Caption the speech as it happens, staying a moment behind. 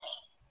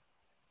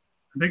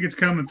I think it's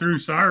coming through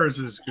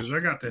Cyrus's because I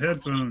got the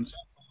headphones.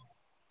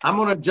 I'm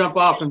going to jump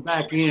off and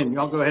back in.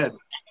 Y'all go ahead.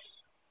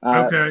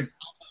 Okay.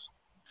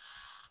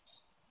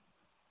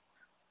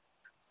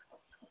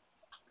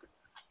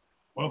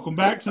 Welcome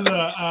back to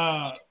the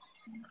I'm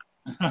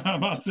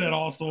about to say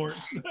all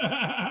sorts.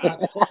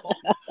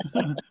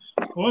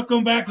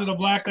 Welcome back to the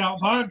Blacked Out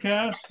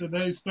Podcast.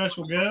 Today's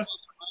special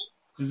guest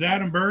is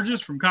Adam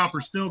Burgess from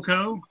Copper Steel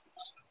Co.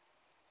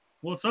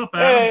 What's up,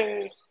 Adam?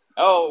 Hey.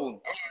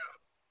 Oh,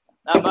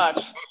 not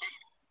much.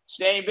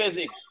 Staying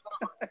busy.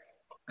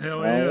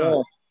 Hell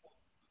yeah.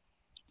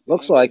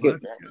 Looks like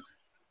it.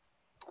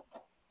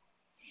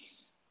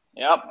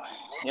 Yep.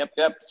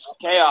 It's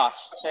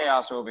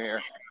chaos over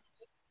here.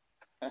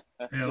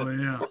 Hell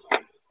yeah.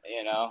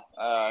 You know,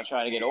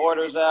 trying to get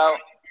orders out,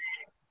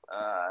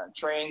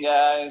 train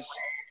guys.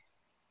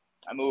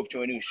 I moved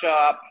to a new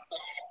shop.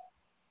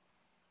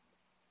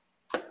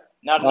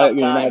 Not enough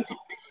time.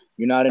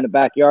 You're not in the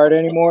backyard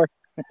anymore?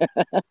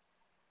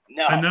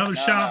 No. Another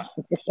shop?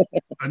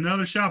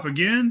 Another shop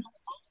again?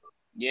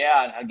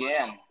 Yeah,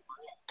 again.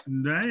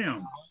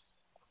 Damn.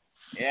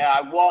 Yeah,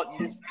 I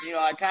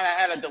kind of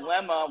had a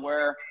dilemma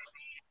where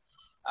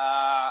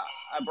I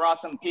brought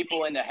some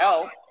people in to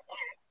help,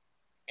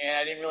 and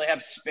I didn't really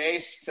have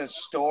space to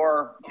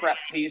store prep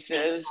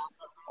pieces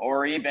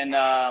or even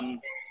have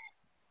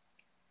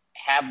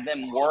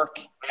them work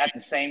at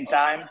the same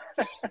time.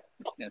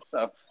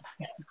 So,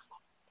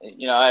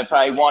 if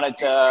I wanted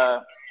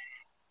to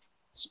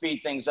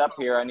speed things up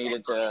here, I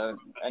needed a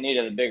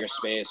bigger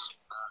space.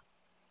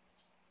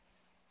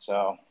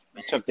 So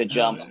I took the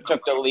jump,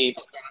 took the leap.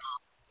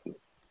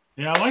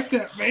 Yeah, I like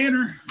that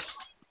banner.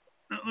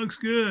 That looks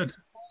good.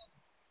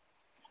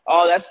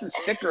 Oh, that's the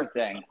sticker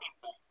thing.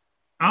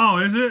 Oh,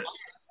 is it?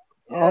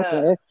 Yeah.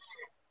 Okay.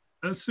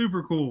 That's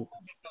super cool.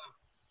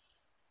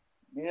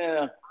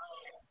 Yeah.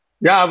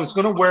 Yeah, I was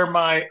going to wear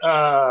my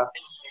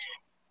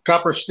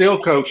Copper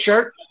Steel Co.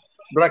 shirt,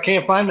 but I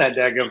can't find that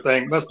daggum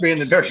thing. Must be in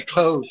the dirty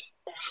clothes.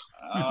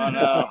 Oh,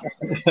 no.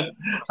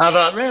 I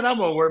thought, man, I'm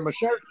going to wear my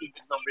shirt. It's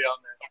going to be on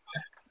there.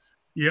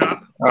 Yeah,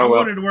 I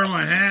wanted to wear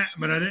my hat,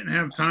 but I didn't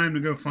have time to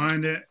go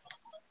find it.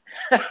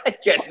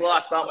 Gets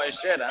lost all my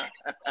shit, huh?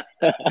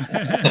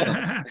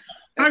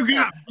 I've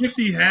got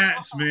 50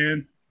 hats,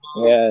 man.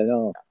 Yeah,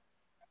 no.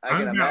 I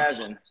can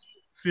imagine.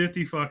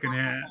 50 fucking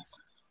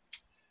hats.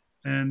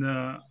 And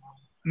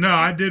no,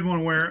 I did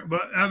want to wear it,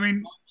 but I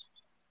mean,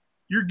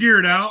 you're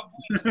geared out.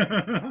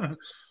 Fucking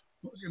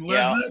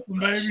Led Zeppelin,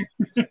 baby.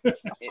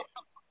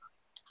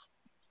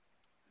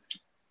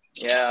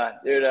 Yeah,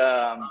 dude.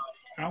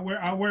 I'll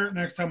wear it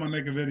next time I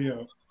make a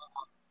video.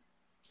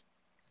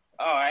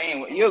 Oh,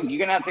 anyway, you're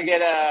gonna have to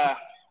get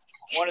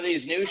one of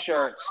these new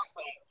shirts.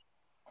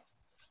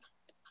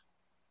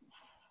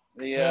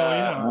 It's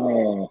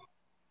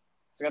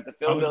got the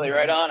Philbilly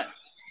right on it.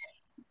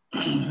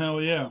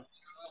 Hell yeah!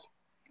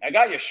 I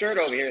got your shirt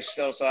over here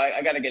still, so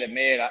I got to get it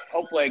made.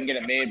 Hopefully, I can get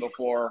it made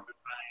before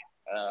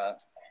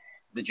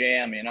the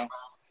jam. You know.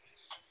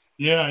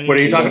 Yeah. What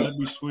are you talking about? That'd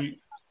be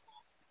sweet.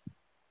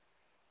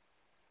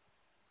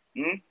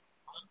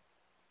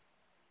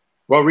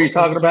 What were you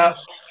talking about?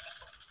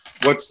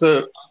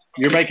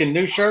 You're making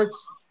new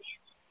shirts?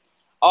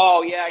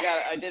 Oh yeah,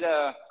 I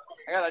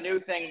got a new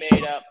thing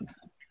made up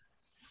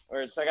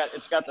where it's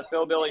got the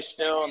Philbilly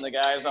still and the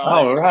guys on.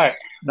 Oh, right.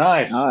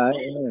 Nice. All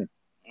right.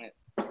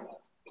 It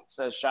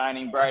says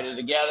Shining Brighter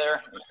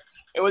Together.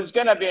 It was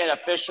gonna be an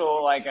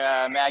official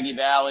Maggie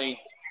Valley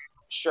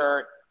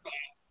shirt.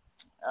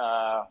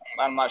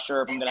 I'm not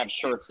sure if I'm gonna have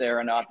shirts there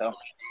or not though.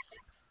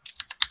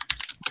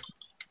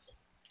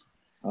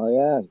 Oh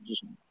yeah,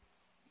 just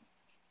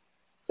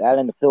that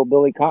and the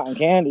Philbilly cotton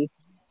candy.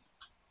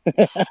 Well,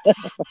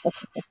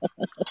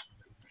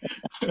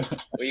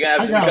 you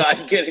gotta have some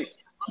cotton candy.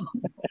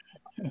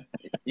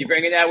 You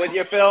bringing that with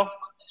you, Phil?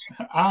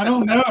 I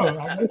don't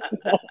know.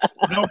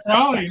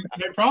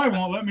 They probably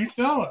won't let me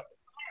sell it.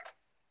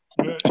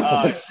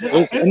 But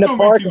it's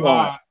gonna be too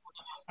hot.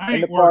 I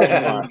ain't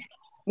working.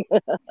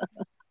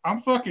 I'm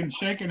fucking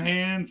shaking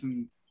hands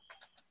and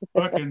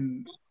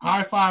fucking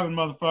high-fiving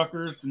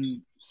motherfuckers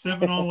and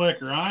sipping on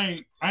liquor.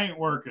 I ain't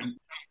working.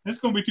 It's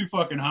gonna be too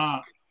fucking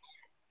hot.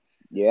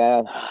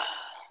 Yeah,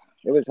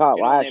 it was hot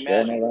last year.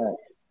 I know that.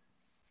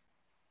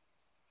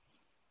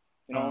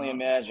 You can only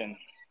imagine.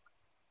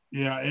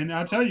 Yeah, and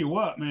I tell you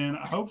what, man.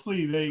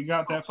 Hopefully they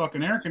got that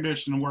fucking air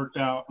conditioning worked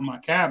out in my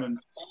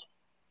cabin,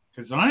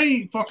 because I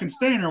ain't fucking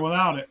staying there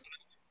without it.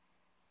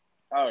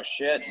 Oh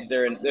shit!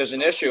 There's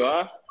an issue,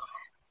 huh?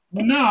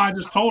 Well, no, I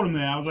just told him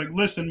that. I was like,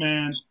 listen,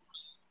 man,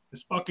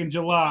 it's fucking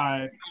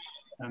July,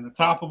 on the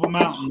top of a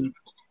mountain,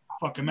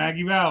 fucking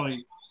Maggie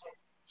Valley.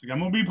 It's like, I'm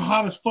going to be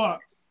hot as fuck.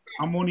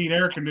 I'm going to need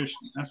air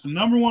conditioning. That's the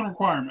number one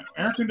requirement.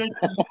 Air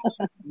conditioning,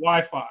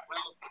 Wi-Fi.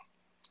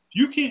 If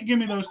you can't give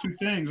me those two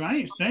things, I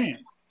ain't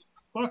staying.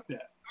 Fuck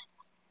that.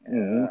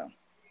 Yeah.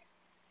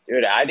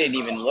 Dude, I didn't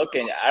even look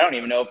in. I don't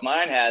even know if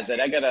mine has it.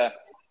 I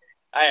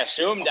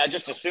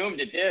just assumed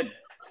it did.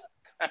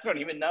 I don't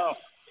even know.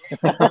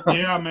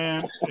 Yeah,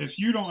 man. If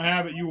you don't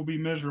have it, you will be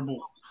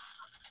miserable.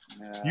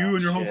 You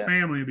and your whole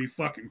family would be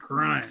fucking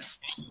crying.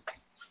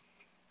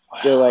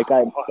 So like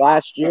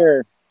last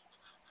year,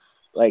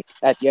 like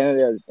at the end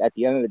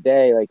of the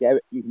day, like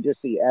you can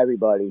just see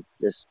everybody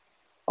just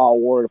all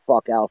wore the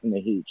fuck out from the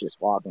heat,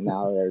 just walking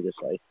out of there,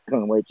 just like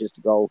couldn't wait just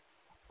to go.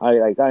 I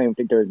don't even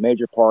think there was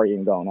major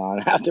partying going on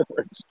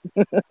afterwards.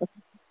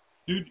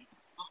 Dude,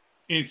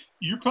 if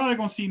you're probably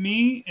gonna see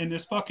me in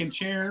this fucking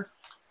chair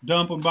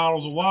dumping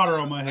bottles of water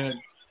on my head,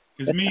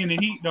 because me and the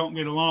heat don't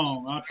get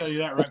along. I'll tell you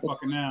that right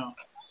fucking now.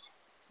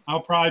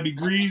 I'll probably be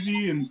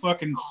greasy and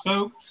fucking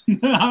soaked.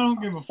 I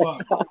don't give a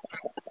fuck.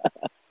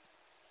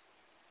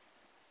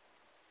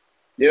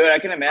 Dude, I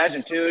can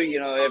imagine too,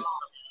 if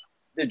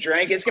the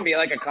drink, it's going to be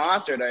like a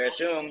concert, I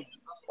assume.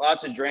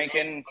 Lots of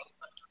drinking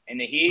in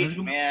the heat,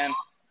 man.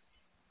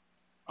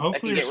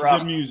 Hopefully there's some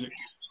good music.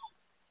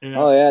 Yeah.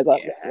 Oh, yeah.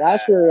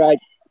 Last year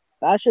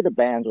the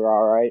bands were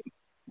all right.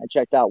 I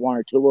checked out one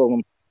or two of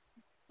them.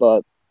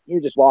 But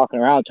you're just walking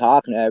around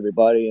talking to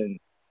everybody and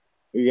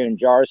you're getting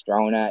jars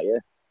thrown at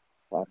you.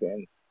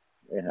 Fucking,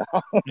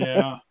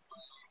 Yeah.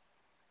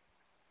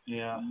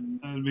 Yeah,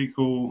 that would be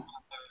cool.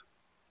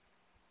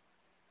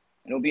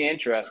 It'll be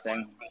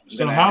interesting.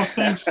 So how's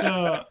things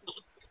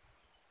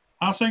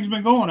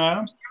been going,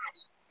 Adam?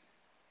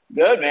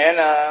 Good,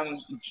 man.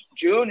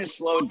 June has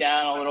slowed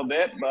down a little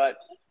bit, but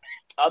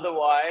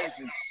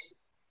otherwise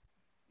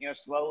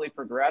it's slowly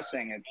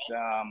progressing. It's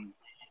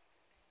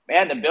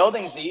man, the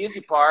building's the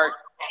easy part.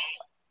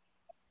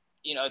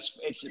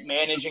 It's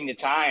managing the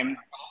time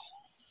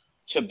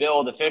to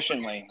build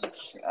efficiently.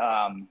 It's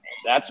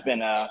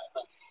been a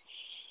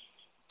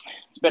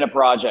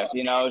project,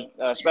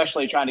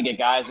 especially trying to get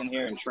guys in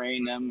here and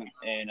train them.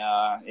 And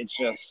it's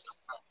just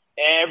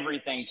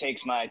everything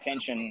takes my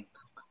attention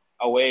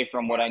away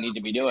from what I need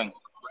to be doing.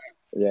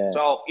 Yeah.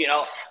 So,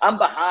 I'm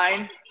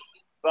behind,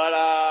 but,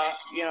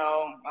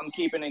 I'm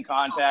keeping in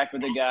contact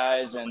with the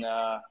guys and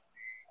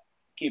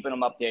keeping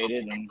them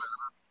updated, and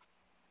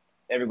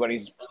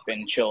everybody's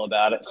been chill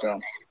about it. So,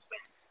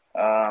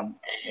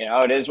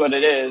 it is what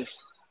it is.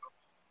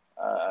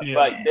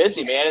 But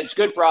busy, man. It's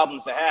good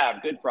problems to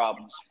have. Good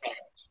problems.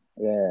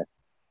 Yeah.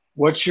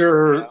 What's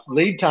your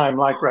lead time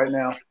like right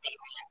now?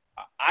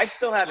 I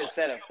still have it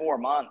set at 4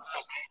 months,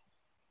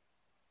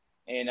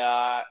 and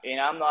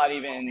I'm not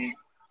even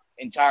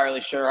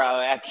entirely sure how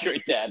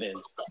accurate that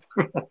is.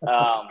 But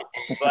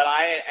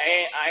I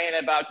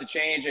ain't about to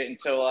change it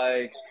until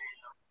I,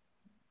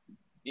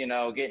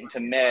 get into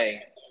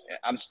May.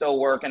 I'm still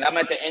working. I'm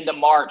at the end of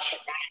March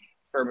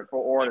for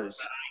orders.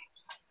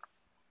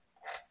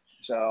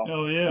 So,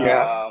 oh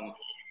yeah.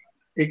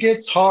 It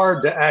gets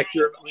hard to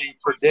accurately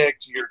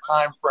predict your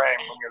time frame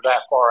when you're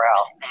that far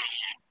out.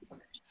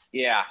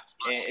 Yeah,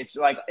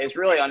 it's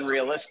really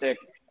unrealistic,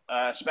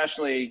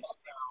 especially,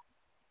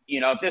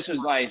 if this was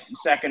my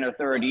second or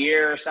third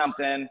year or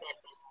something,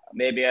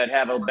 maybe I'd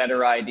have a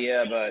better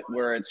idea. But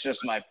where it's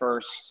just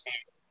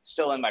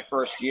still in my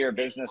first year of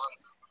business,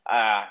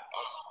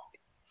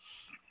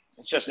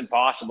 it's just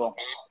impossible.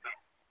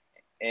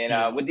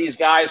 And with these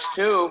guys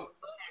too,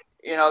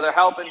 they're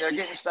helping. They're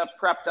getting stuff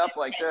prepped up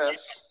like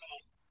this.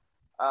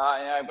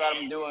 And I've got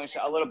them doing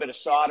a little bit of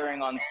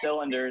soldering on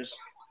cylinders.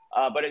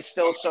 But it's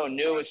still so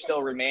new. It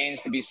still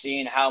remains to be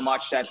seen how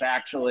much that's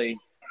actually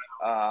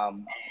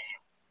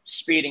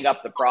speeding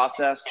up the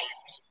process.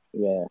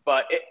 Yeah.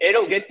 But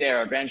it'll get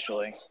there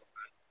eventually.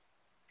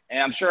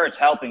 And I'm sure it's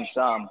helping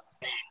some.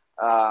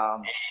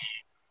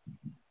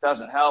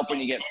 Doesn't help when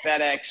you get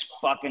FedEx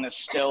fucking us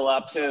still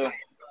up too.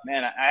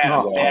 Man, I had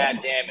a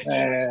bad damage.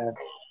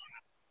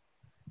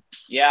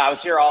 Yeah, I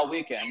was here all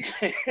weekend.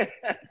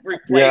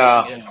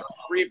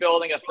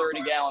 Rebuilding a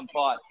 30-gallon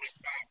pot.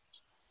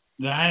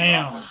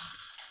 Damn.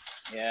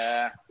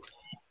 Yeah.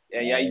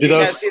 You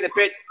guys see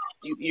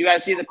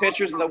the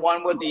pictures of the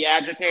one with the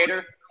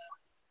agitator?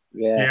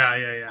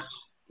 Yeah.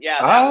 Yeah.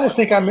 I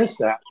think I missed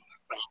that.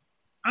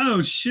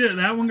 Oh shit,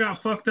 that one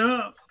got fucked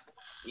up.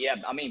 Yeah,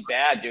 I mean,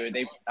 bad, dude.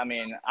 I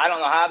don't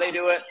know how they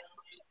do it.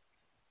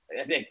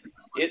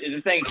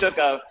 The thing took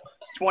a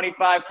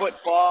 25-foot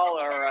fall,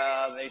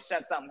 or they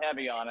set something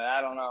heavy on it. I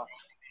don't know.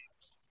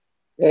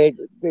 They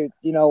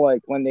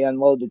like when they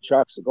unload the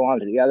trucks to go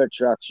onto the other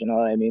trucks, you know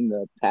what I mean?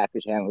 The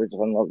package handlers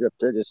unload,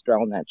 they're just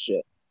throwing that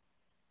shit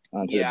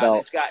onto the belt.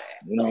 It's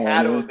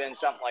had to have been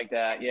something like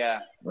that. Yeah.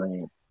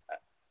 Right.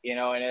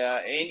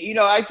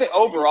 I say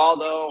overall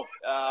though,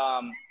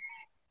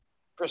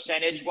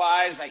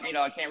 percentage-wise, I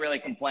can't really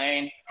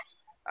complain.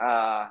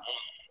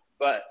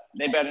 But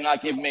they better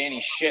not give me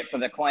any shit for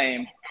the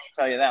claim. I'll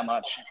tell you that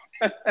much.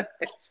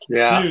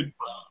 Yeah. Dude,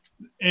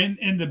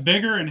 and the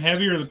bigger and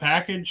heavier the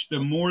package, the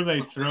more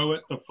they throw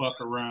it the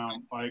fuck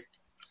around. Like,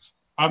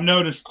 I've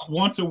noticed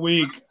once a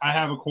week I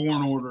have a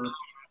corn order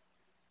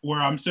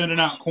where I'm sending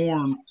out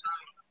corn,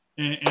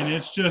 and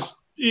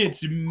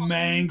it's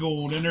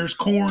mangled, and there's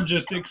corn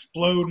just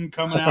exploding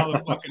coming out of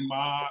the fucking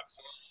box.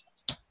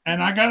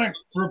 And I gotta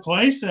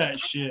replace that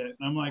shit. And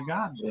I'm like,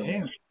 God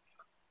damn it.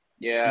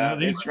 Yeah,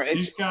 these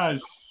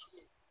guys,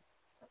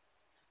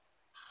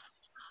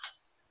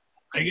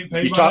 they get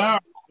paid by the hour.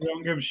 They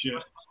don't give a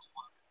shit.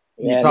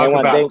 you talk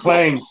about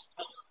claims.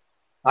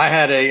 I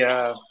had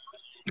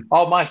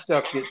all my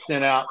stuff gets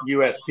sent out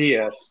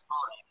USPS,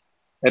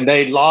 and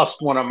they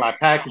lost one of my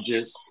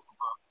packages.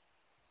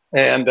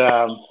 And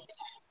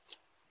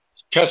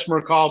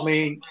customer called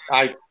me.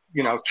 I,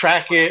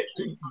 track it,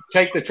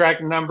 take the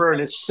tracking number,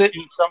 and it's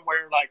sitting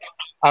somewhere like,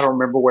 I don't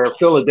remember where,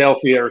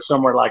 Philadelphia or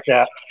somewhere like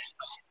that.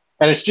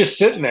 And it's just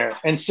sitting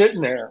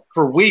there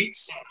for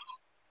weeks.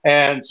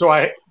 And so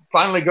I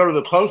finally go to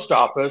the post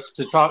office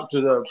to talk to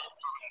the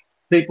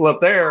people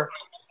up there.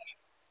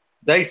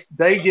 They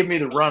give me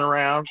the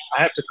runaround.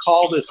 I have to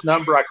call this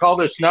number. I call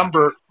this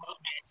number,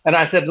 and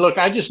I said, look,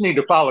 I just need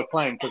to file a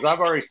claim because I've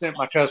already sent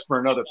my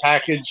customer another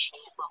package.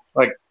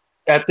 Like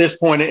at this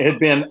point, it had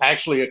been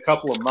actually a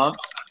couple of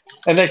months.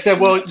 And they said,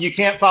 well, you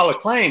can't file a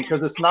claim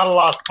because it's not a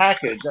lost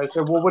package. I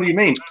said, well, what do you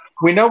mean?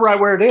 We know right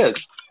where it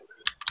is.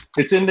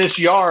 It's in this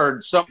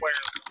yard somewhere.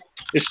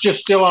 It's just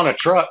still on a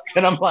truck.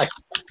 And I'm like,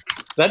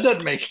 that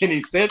doesn't make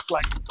any sense.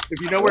 Like, if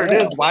you know where it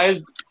is,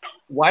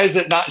 why is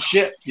it not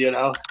shipped,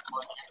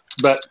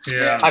 But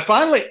yeah.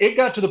 It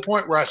got to the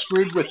point where I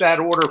screwed with that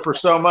order for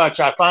so much.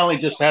 I finally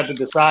just had to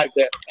decide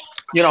that,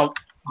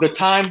 the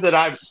time that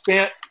I've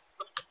spent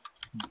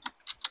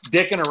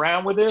dicking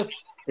around with this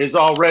is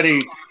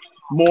already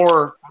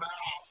more.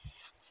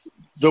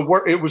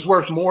 It was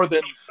worth more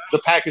than the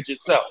package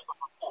itself.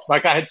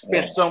 Like I had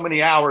spent so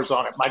many hours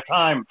on it. My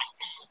time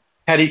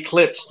had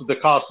eclipsed the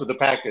cost of the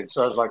package.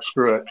 So I was like,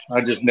 screw it.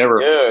 I just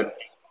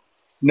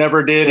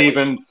never did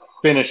even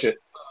finish it.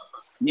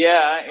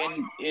 Yeah.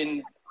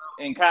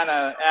 And kind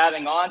of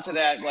adding on to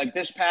that, like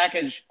this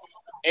package,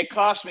 it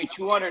cost me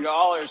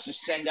 $200 to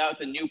send out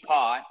the new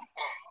pot.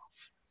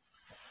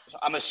 So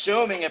I'm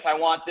assuming if I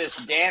want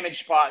this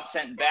damaged pot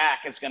sent back,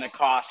 it's going to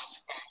cost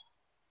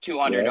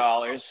 $200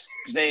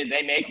 because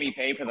they make me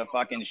pay for the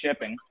fucking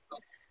shipping.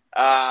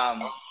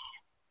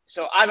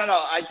 So I don't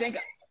know. I think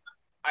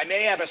I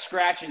may have a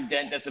scratch and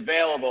dent that's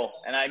available,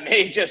 and I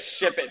may just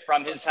ship it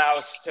from his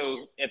house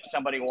to if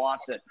somebody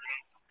wants it.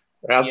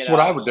 That's what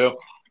I would do.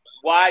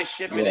 Why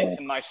shipping it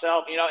to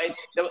myself?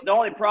 The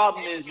only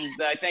problem is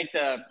that I think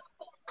the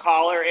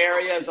collar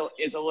area is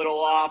a little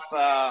off.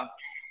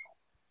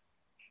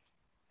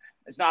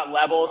 It's not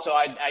level, so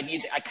I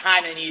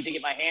kind of need to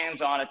get my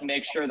hands on it to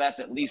make sure that's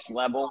at least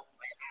level.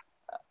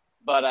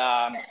 But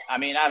I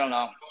don't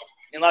know,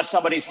 unless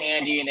somebody's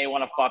handy and they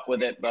want to fuck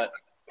with it. But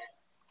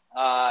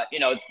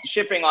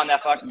shipping on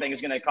that fucking thing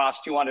is going to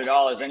cost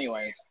 $200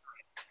 anyways.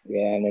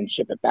 Yeah, and then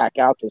ship it back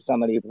out to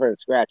somebody for a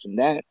scratch and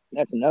dent.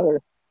 That's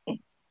another.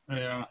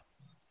 Yeah.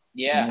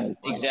 Yeah,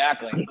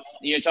 exactly.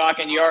 You're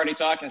already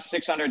talking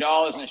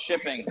 $600 in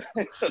shipping.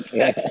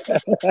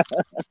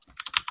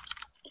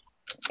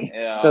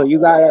 Yeah. So you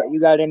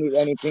got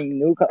anything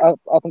new up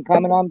and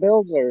coming on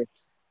builds or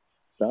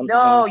something?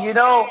 No,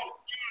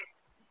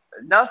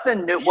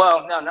 nothing new.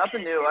 Well, no,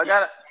 nothing new. I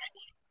got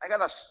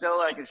a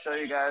still I can show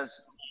you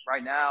guys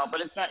right now,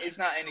 but it's not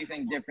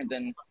anything different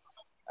than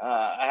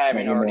I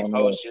haven't already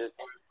posted.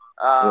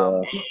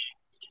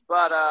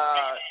 But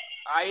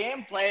I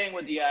am playing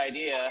with the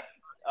idea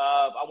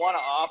of I want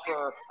to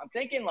offer. I'm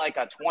thinking like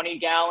a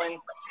 20-gallon,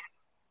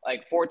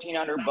 like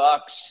 $1,400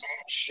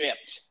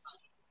 shipped,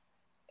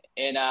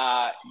 and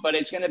but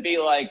it's going to be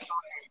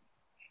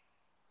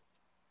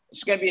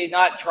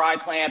not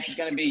tri-clamps. It's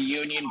going to be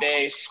union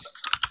based.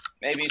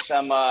 Maybe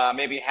some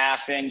maybe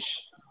half-inch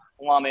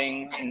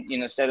plumbing,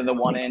 instead of the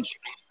 1-inch.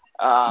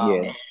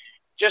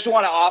 Just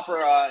want to offer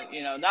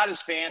not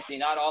as fancy,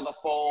 not all the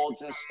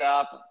folds and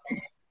stuff.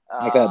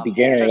 Like a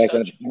beginner,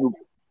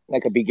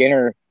 like a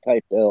beginner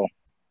type deal.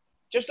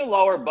 Just a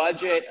lower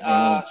budget,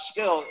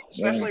 still,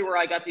 especially where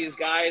I got these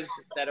guys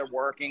that are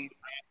working.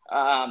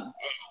 I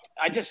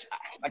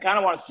kind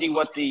of want to see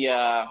what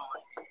the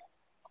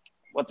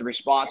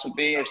response would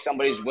be if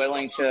somebody's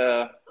willing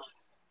to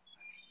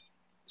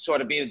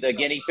sort of be the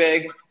guinea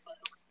pig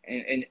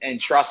and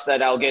trust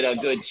that I'll get a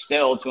good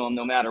still to them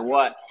no matter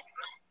what.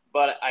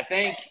 But I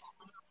think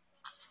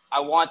I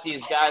want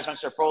these guys,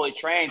 once they're fully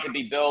trained, to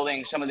be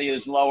building some of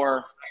these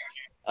lower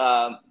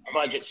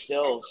budget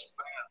stills.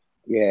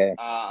 Yeah.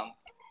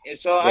 And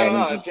so I don't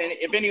know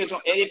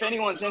if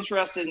anyone's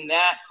interested in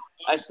that.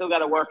 I still got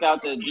to work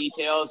out the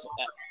details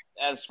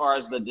as far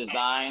as the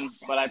design,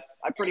 but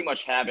I pretty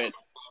much have it.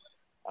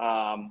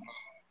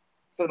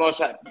 For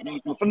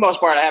the most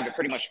part, I have it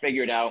pretty much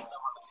figured out.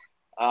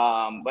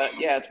 But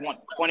yeah, it's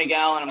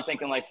 20-gallon. I'm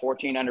thinking like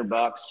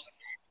 $1,400,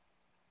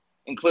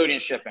 including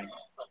shipping.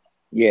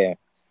 Yeah.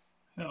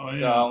 Oh,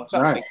 yeah.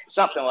 So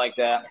something like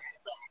that.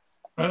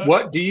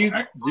 What do you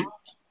do?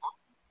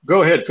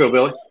 Go ahead, Phil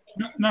Billy.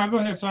 No, go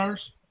ahead,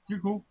 Cyrus. You're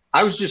cool.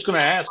 I was just going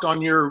to ask on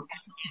do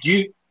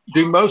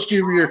most of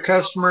your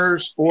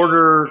customers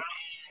order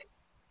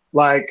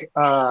like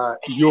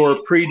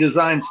your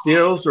pre-designed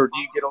stills, or do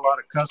you get a lot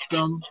of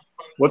custom?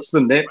 What's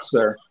the mix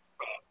there?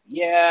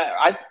 Yeah,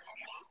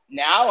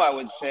 I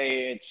would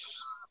say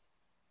it's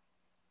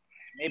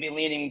maybe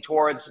leaning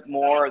towards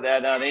more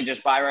that they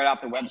just buy right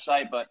off the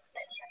website. But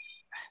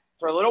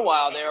for a little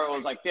while there, it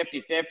was like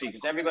 50-50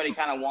 because everybody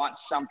kind of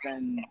wants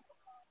something,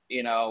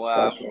 You know,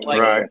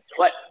 Right.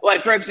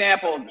 like for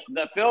example,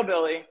 the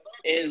Philbilly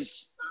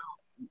is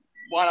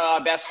one of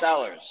our best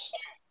sellers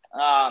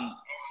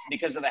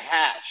because of the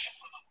hatch.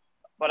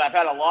 But I've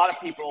had a lot of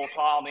people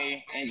call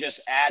me and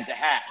just add the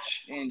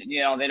hatch, and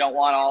you know they don't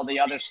want all the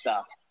other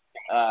stuff,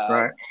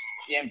 Right.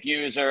 the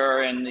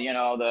infuser and you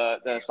know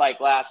the sight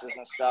glasses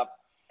and stuff.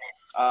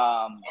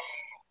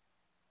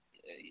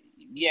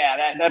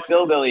 Yeah, that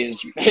Philbilly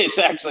is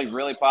actually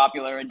really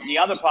popular, and the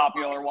other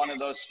popular one of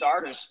those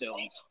starter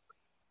stills,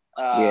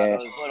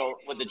 those little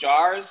with the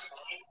jars,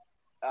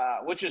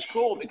 which is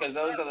cool because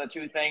those are the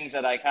two things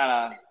that I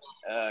kind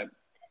of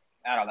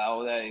I don't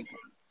know, they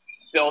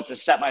built to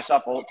set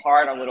myself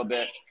apart a little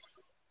bit,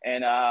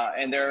 and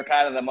they're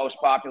kind of the most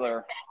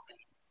popular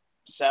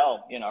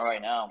sell, you know,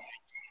 right now.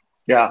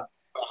 Yeah.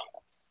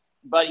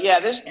 But yeah,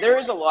 there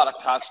is a lot of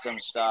custom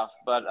stuff,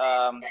 but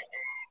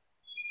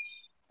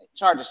it's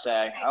hard to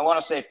say. I want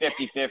to say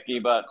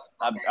 50-50, but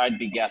I'd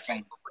be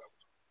guessing.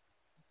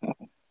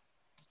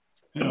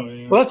 Hell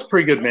yeah. Well, that's a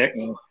pretty good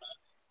mix.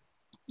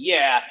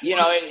 Yeah, you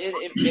know,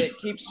 it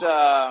keeps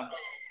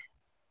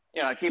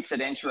you know, it keeps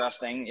it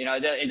interesting. You know,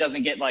 it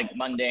doesn't get like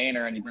mundane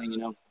or anything. You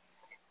know.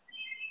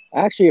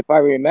 Actually, if I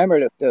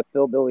remember the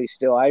Philbilly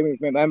still, I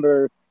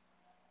remember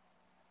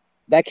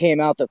that came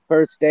out the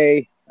first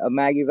day of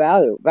Maggie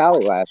Valley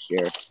last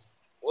year.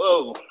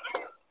 Whoa.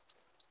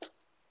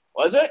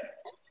 Was it?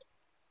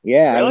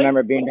 Yeah, Really? I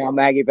remember being down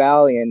Maggie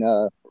Valley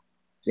and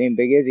seeing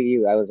Big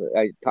Izzy. I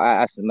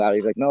asked him about it.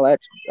 He's like, no,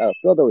 that's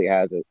Philbilly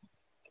has it.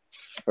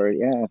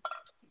 Yeah.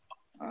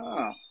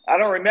 Oh, I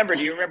don't remember.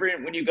 Do you remember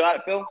when you got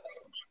it, Phil?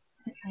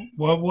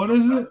 What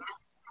is it?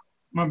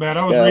 My bad.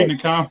 I was reading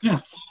the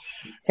comments.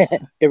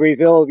 The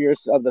reveal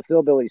of the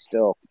Philbilly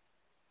still.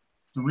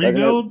 The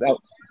rebuild?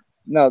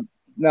 No,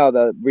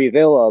 the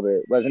reveal of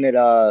it. Wasn't it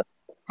there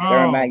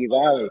in Maggie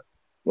Valley?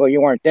 Well,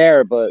 you weren't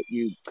there, but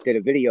you did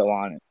a video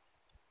on it.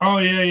 Oh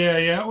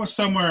yeah. It was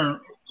somewhere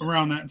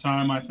around that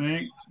time, I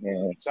think.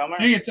 Yeah. Somewhere.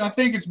 I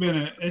think it's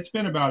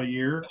been about a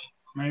year,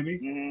 maybe.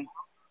 Mm-hmm.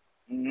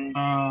 Mm-hmm.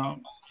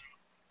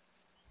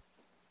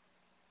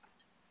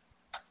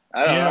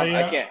 I don't know.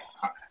 Yeah. I can't.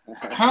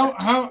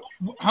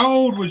 How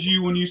old was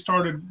you when you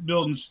started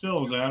building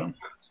stills, Adam?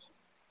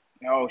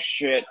 Oh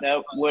shit,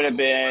 that would have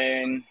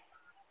been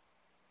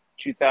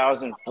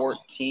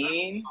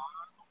 2014.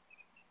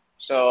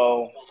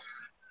 So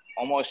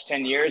almost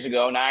 10 years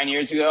ago, 9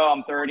 years ago.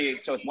 I'm 30.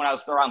 So when I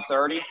was around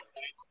 30.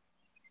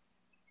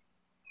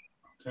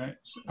 Okay.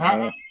 So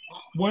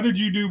what did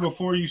you do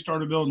before you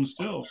started building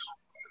stills?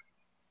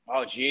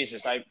 Oh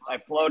Jesus, I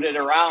floated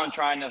around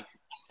trying to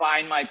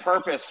find my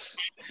purpose.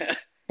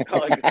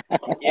 Like,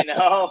 you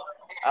know,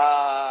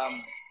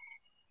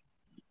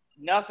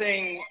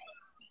 nothing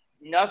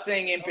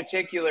in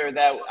particular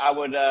that I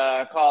would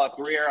call a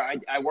career.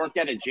 I worked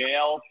at a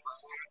jail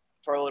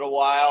for a little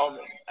while.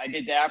 I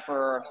did that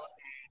for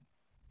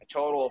a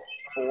total of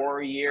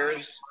 4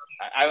 years.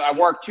 I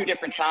worked 2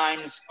 different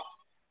times,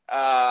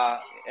 and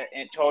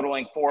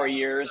totaling 4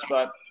 years.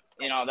 But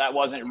you know, that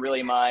wasn't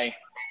really my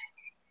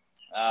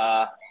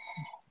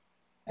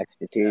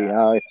expertise.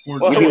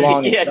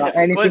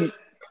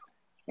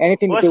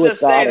 Anything to do with let's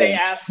just say they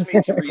asked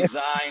me to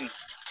resign.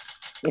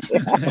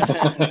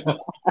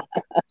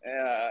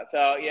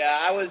 So yeah,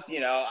 I was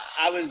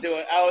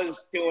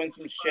doing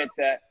some shit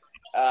that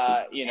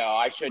you know,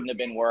 I shouldn't have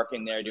been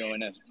working there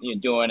doing it.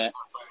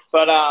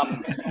 But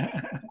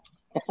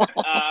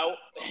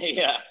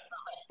yeah.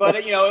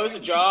 But you know, it was a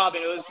job,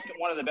 and it was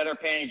one of the better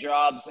paying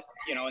jobs,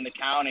 you know, in the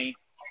county.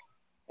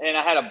 And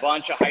I had a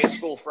bunch of high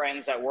school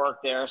friends that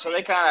worked there, so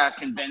they kind of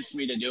convinced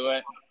me to do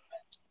it.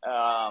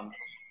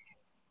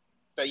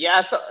 But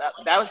yeah, so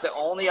that was the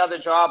only other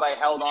job I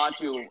held on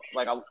to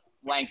like a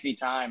lengthy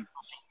time.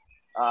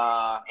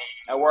 I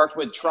worked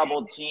with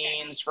troubled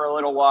teens for a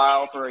little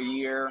while, for a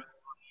year.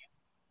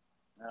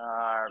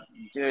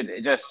 Dude,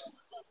 it just,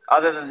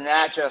 other than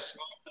that, just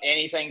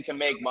anything to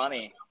make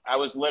money. I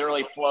was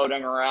literally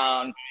floating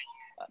around,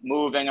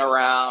 moving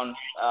around,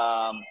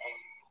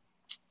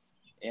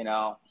 you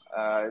know.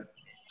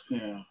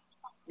 Yeah.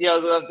 You know,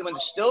 when the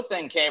still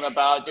thing came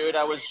about, dude,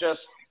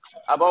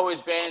 I've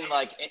always been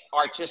like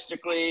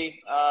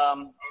artistically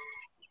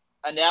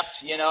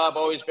inept, you know. I've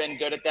always been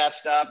good at that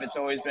stuff. It's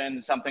always been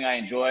something I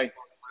enjoy.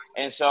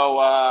 And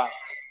so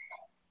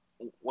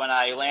when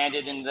I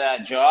landed in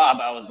that job,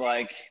 I was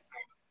like,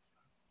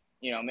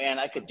 you know, man,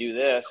 I could do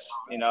this,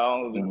 you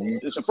know.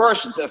 It's the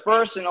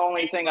first and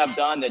only thing I've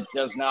done that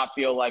does not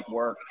feel like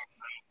work.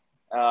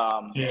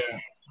 Yeah.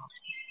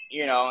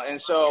 You know, and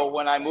so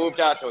when I moved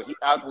out to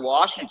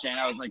Washington,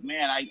 I was like,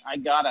 man, I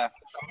gotta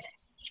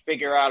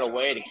figure out a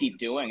way to keep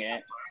doing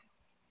it,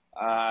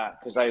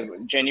 because I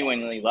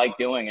genuinely like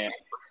doing it.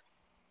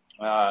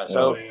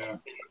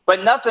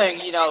 But nothing,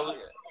 you know,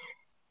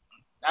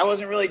 I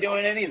wasn't really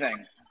doing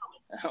anything.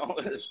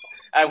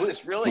 I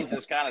was really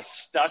just kind of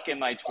stuck in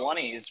my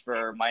 20s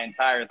for my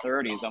entire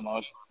 30s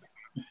almost,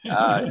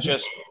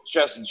 just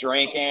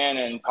drinking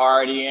and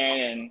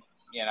partying, and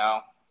you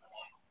know,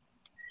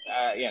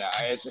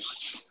 it's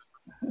just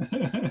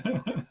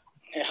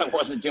I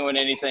wasn't doing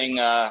anything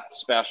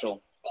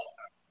special.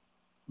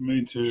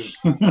 Me too.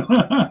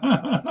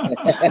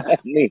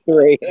 Me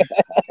three.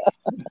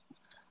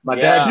 My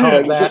dad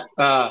called that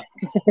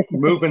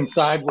moving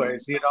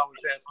sideways. He'd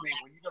always ask me,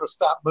 when are you going to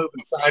stop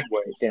moving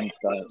sideways?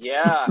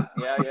 Yeah.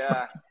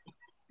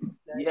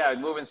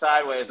 Moving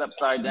sideways,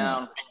 upside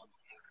down.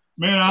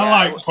 Man, I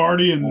like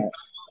partying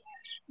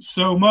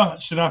so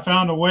much that I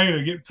found a way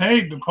to get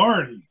paid to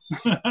party.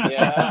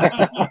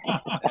 Yeah.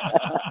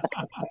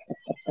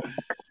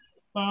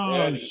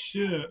 Oh, dude.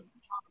 shit.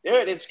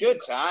 Dude, it's good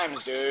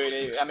times,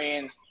 dude. I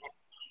mean,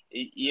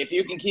 if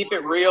you can keep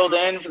it reeled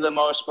in for the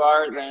most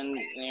part, then,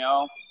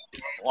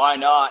 why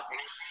not?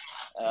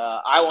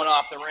 I went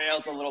off the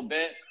rails a little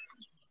bit,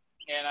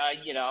 and I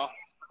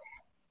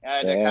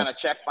had to kind of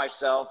check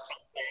myself.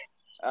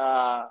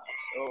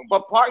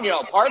 But part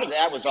of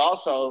that was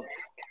also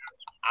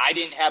I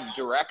didn't have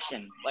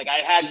direction. Like, I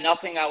had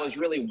nothing I was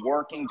really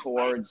working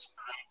towards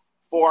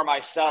for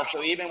myself.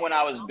 So even when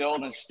I was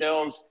building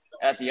stills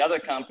at the other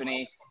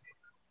company,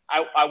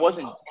 I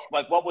wasn't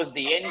like, what was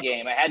the end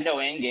game? I had no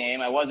end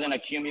game. I wasn't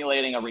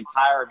accumulating a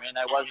retirement.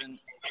 I wasn't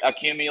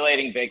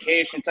accumulating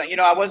vacation time.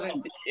 I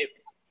wasn't.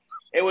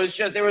 It was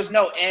just, there was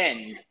no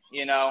end.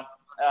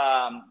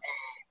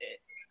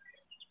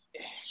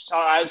 So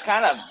I was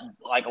kind of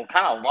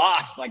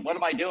lost. Like, what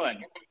am I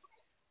doing?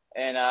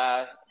 And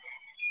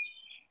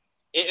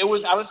it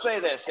was. I would say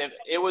this: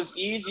 it was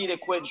easy to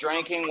quit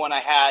drinking when I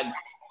had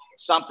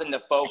something to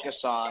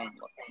focus on.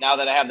 Now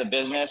that I have the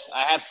business,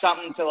 I have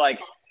something to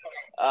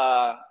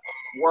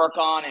work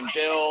on and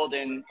build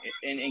and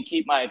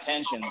keep my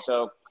attention.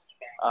 So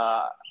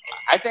I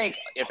think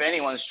if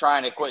anyone's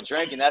trying to quit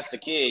drinking, that's the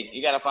key.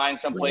 You got to find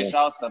someplace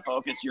else to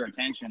focus your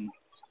attention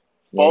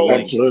fully.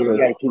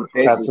 Absolutely.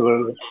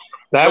 Absolutely.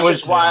 That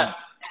was why.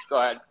 Go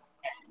ahead.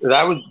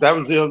 That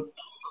was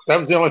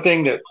the only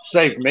thing that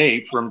saved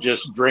me from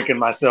just drinking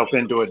myself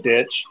into a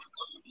ditch,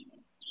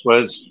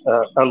 was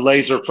a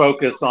laser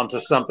focus onto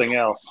something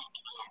else.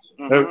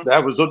 Mm-hmm.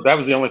 That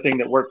was the only thing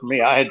that worked for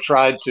me. I had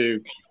tried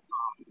to,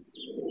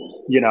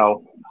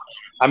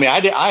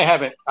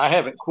 I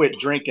haven't quit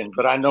drinking,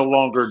 but I no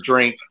longer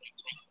drink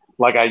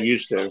like I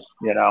used to,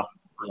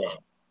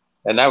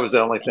 and that was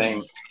the only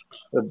thing.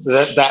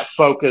 That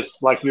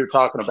focus, like you're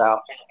talking about,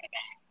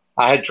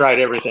 I had tried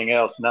everything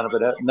else. None of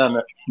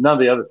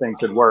the other things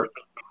had worked.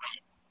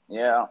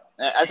 Yeah,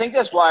 I think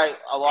that's why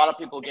a lot of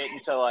people get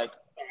into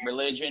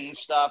religion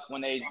stuff when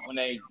they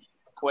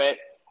quit,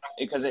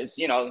 because it's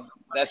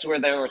that's where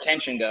their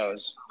attention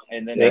goes,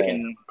 and then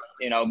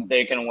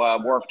they can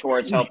work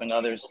towards helping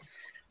others.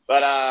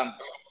 But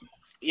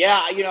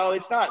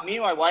it's not, me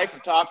and my wife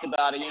have talked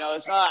about it.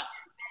 It's not,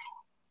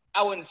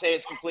 I wouldn't say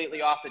it's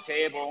completely off the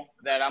table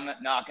that I'm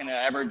not going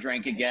to ever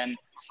drink again.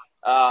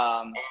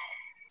 But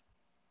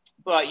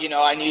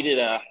I needed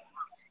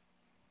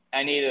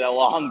a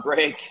long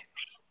break.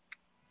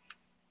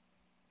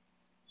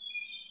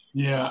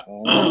 Yeah.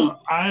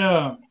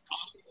 I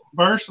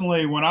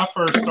personally, when I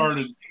first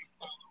started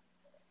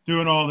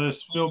doing all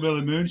this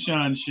Hillbilly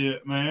Moonshine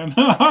shit, man,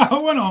 I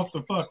went off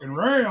the fucking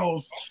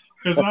rails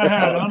because I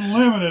had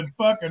unlimited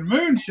fucking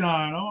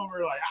moonshine.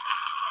 We're like,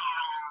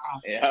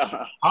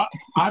 yeah.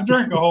 I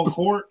drank a whole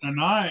quart in a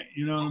night.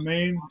 You know what I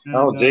mean?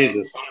 And,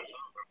 Jesus.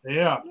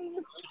 Yeah,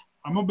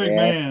 I'm a big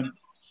man,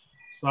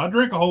 so I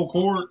drank a whole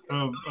quart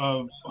of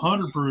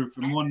 100 proof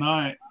in one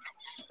night,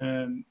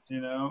 and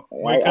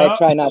wake up. I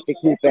try not to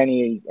keep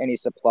any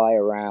supply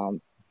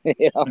around.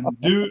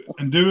 And do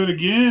it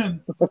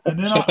again, and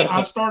then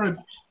I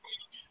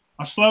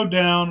slowed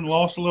down and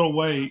lost a little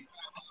weight,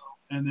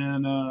 and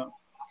then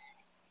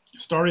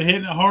started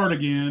hitting it hard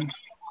again.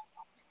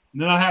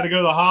 And then I had to go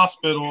to the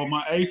hospital.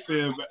 My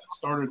AFib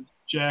started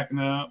jacking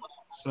up,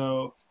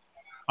 so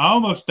I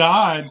almost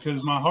died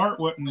because my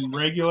heart wouldn't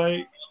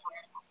regulate.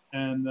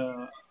 And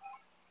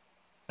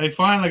they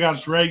finally got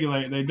us to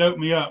regulate. They doped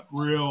me up a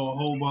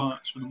whole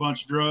bunch with a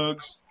bunch of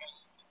drugs,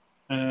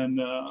 and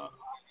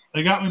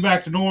they got me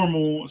back to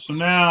normal. So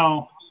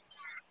now,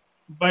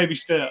 baby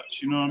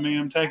steps. You know what I mean?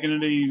 I'm taking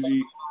it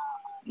easy.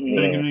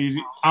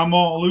 I'm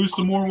gonna lose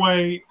some more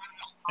weight,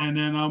 and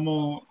then I'm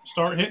gonna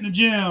start hitting the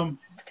gym,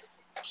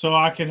 so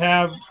I could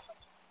have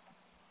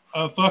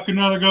a fucking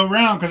another go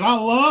round, because I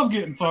love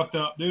getting fucked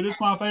up, dude.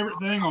 It's my favorite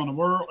thing on the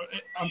world.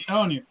 I'm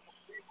telling you,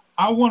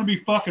 I want to be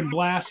fucking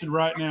blasted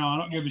right now. I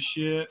don't give a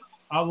shit.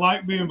 I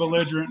like being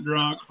belligerent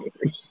drunk.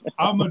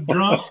 I'm a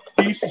drunk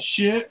piece of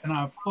shit, and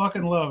I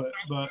fucking love it.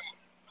 But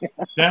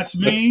that's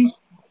me,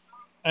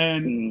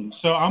 and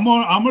so I'm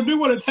gonna do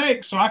what it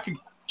takes so I can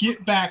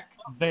get back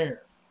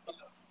there.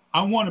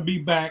 I want to be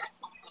back,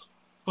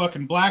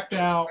 fucking blacked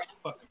out,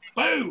 fucking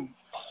boom.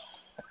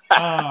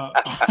 I'm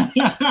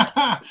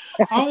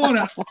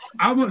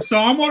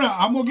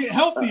gonna get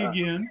healthy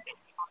again,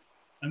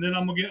 and then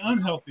I'm gonna get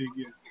unhealthy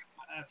again.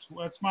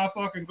 That's my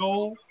fucking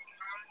goal.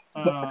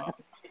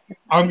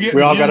 I'm getting.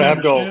 We all gotta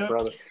have goals,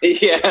 brother.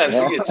 Yes,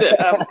 you to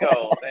have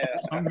goals. Yeah.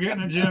 I'm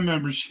getting a gym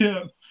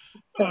membership.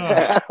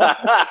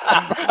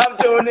 I'm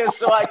doing this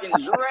so I can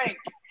drink.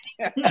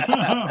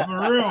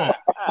 For real.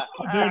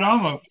 Dude,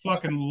 I'm a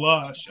fucking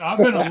lush. I've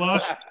been a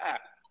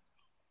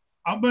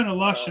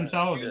lush since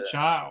I was a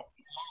child.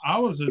 I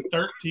was a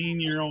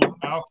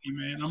 13-year-old alky,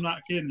 man. I'm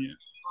not kidding you.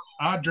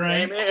 I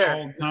drank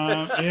all the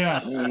time. Yeah.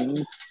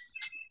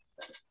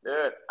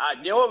 Dude,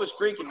 you know what was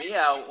freaking me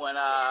out when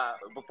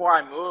before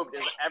I moved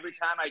is every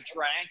time I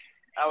drank,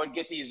 I would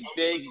get these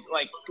big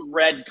like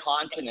red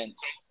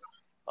continents.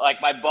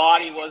 Like my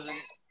body wasn't.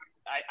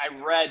 I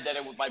read that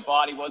my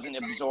body wasn't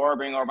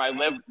absorbing, or my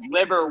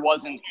liver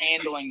wasn't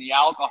handling the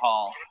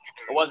alcohol.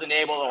 It wasn't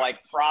able to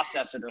like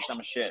process it or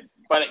some shit.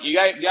 But you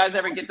guys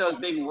ever get those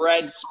big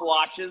red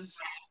splotches?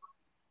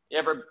 You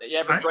ever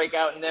break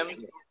out in them?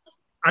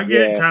 I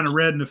get kind of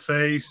red in the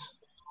face.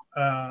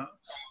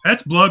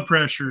 That's blood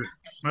pressure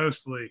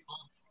mostly.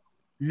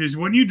 Because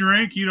when you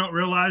drink, you don't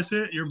realize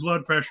it. Your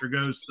blood pressure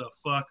goes the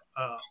fuck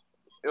up.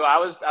 I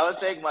was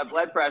taking my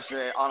blood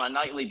pressure on a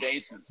nightly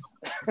basis.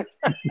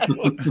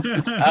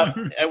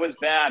 It was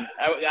bad.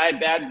 I had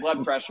bad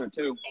blood pressure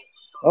too.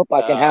 Hope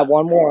I can have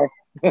one more.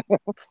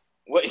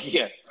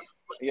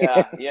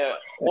 Yeah.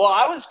 Well,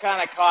 I was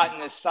kind of caught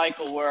in this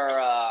cycle where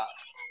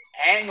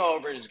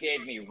hangovers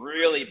gave me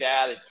really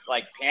bad,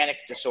 like panic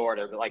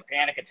disorder, like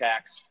panic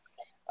attacks.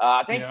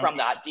 I think from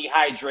that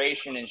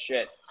dehydration and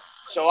shit.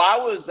 So I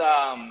was.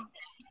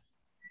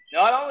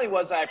 Not only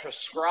was I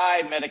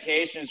prescribed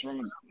medications for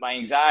my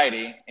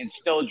anxiety and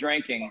still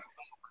drinking,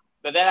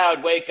 but then I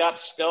would wake up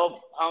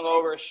still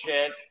hungover as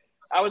shit.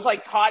 I was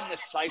like caught in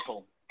this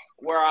cycle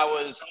where I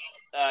was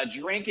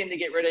drinking to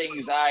get rid of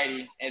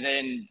anxiety, and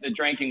then the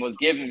drinking was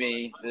giving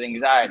me the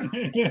anxiety.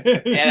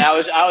 And I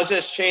was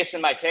just chasing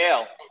my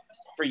tail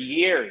for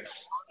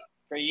years.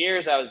 For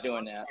years I was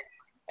doing that.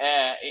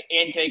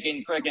 And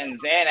taking freaking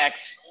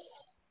Xanax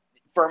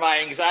for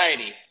my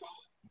anxiety.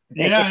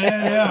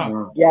 Yeah,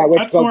 which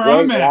that's where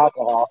I'm at.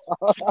 Alcohol.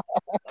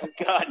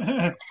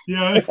 God.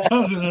 Yeah, it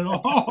doesn't at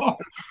all.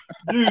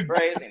 Dude,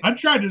 crazy. I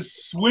tried to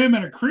swim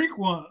in a creek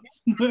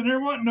once, and there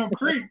wasn't no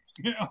creek.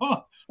 You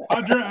know,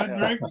 I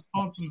drank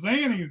on some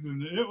Xannies,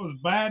 and it was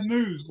bad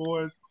news,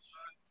 boys.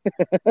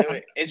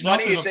 Dude, it's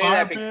funny you say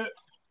that.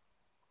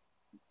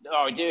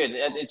 Oh, dude,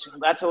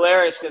 that's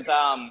hilarious because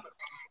I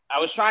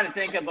was trying to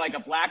think of like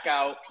a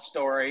blackout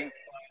story.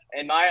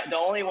 And the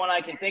only one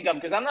I can think of,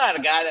 because I'm not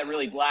a guy that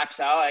really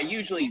blacks out. I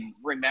usually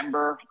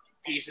remember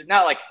pieces,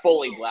 not like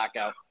fully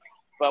blackout.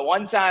 But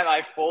one time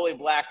I fully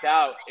blacked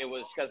out, it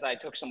was because I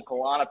took some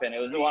Klonopin.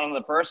 It was one of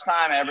the first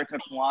time I ever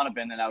took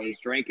Klonopin, and I was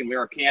drinking. We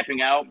were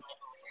camping out.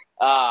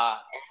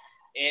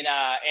 And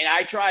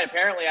I tried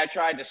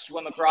to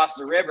swim across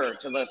the river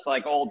to this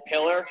like old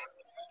pillar.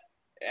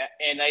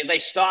 And they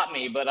stopped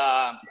me. But,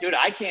 dude,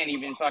 I can't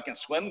even fucking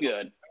swim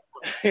good.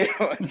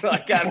 It's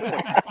like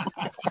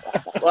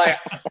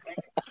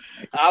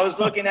I was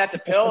looking at the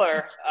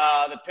pillar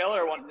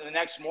the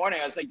next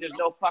morning. I was like, "There's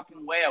no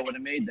fucking way I would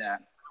have made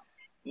that.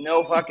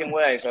 No fucking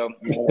way." So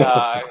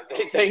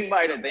they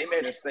might have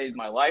saved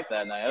my life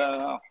that night. I don't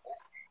know.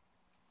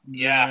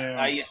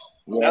 That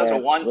was the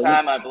one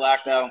time I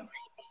blacked out.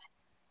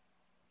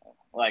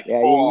 Like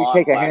you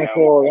take a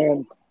handful of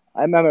them.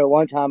 I remember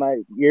one time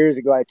years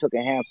ago I took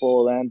a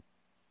handful of them.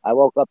 I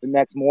woke up the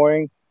next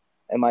morning.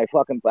 And I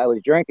was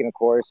drinking, of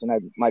course,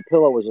 and my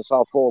pillow was just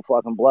all full of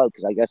fucking blood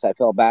because I guess I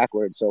fell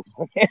backwards. So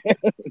I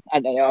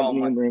didn't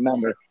even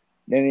remember.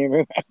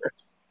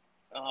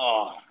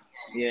 Oh,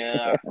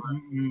 yeah.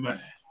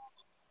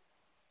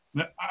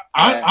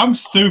 I'm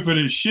stupid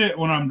as shit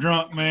when I'm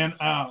drunk, man.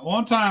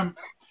 One time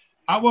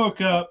I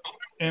woke up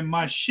and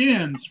my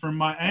shins from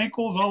my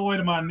ankles all the way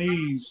to my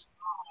knees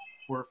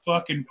were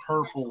fucking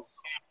purple,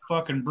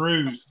 fucking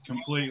bruised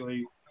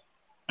completely.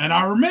 And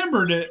I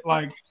remembered it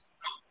like,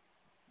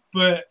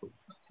 but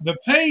the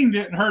pain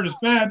didn't hurt as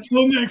bad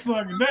till the next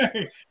fucking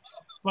day.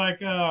 Like,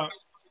 I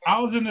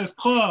was in this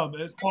club.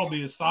 It's called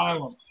the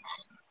Asylum.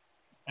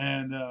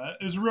 And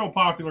it's a real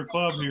popular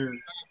club here.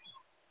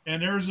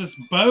 And there was this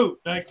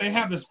boat. Like, they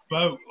have this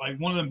boat, like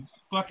one of them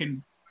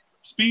fucking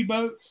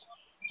speedboats,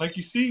 like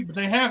you see, but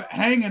they have it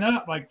hanging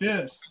up like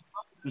this.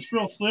 It's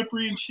real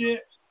slippery and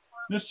shit.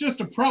 And it's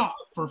just a prop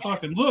for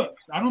fucking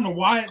looks. I don't know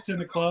why it's in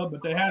the club,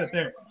 but they had it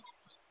there.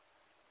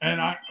 And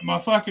my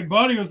fucking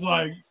buddy was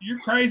like, "You're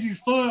crazy as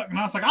fuck." And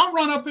I was like, "I'll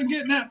run up and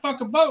get in that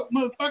fucking boat,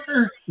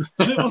 motherfucker."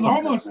 And it was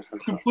almost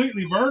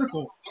completely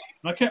vertical.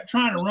 And I kept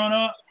trying to run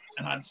up,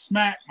 and I'd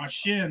smack my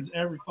shins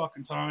every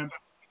fucking time.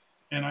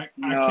 And I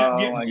kept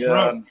getting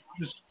broke,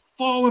 just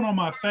falling on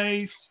my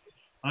face.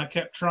 I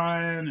kept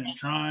trying and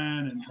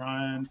trying and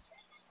trying.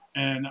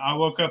 And I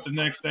woke up the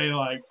next day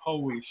like,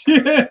 holy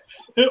shit.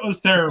 It was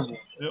terrible.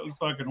 It was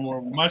fucking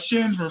horrible. My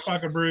shins were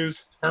fucking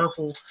bruised,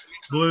 purple,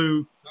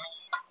 blue.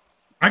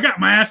 I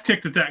got my ass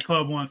kicked at that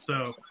club once,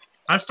 though.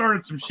 I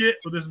started some shit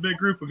with this big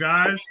group of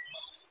guys,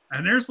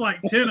 and there's like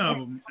 10 of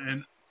them,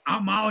 and I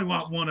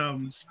mollywopped one of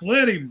them,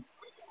 split him.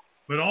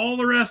 But all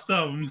the rest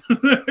of them,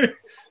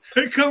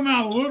 they come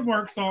out of the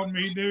woodworks on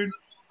me, dude.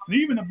 And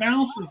even the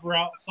bouncers were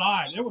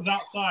outside. It was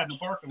outside in the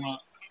parking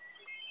lot.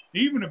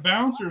 Even the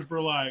bouncers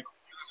were like,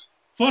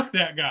 fuck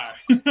that guy.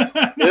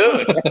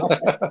 Dude.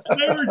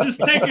 They were just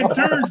taking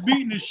turns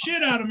beating the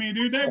shit out of me,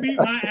 dude. They beat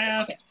my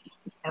ass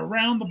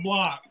around the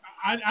block.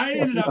 I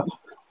ended up,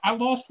 I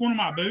lost one of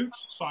my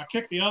boots, so I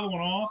kicked the other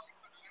one off.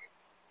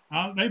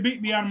 They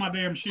beat me out of my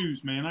damn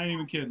shoes, man. I ain't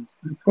even kidding.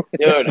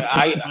 Dude,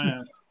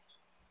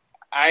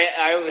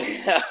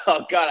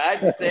 oh God, I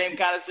had the same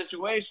kind of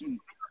situation.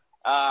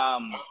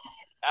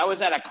 I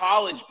was at a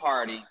college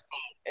party.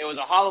 It was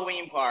a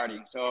Halloween party,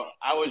 so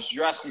I was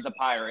dressed as a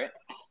pirate.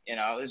 You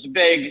know, it was a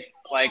big,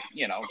 like,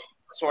 you know,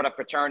 sort of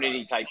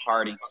fraternity type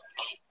party.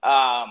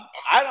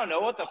 I don't know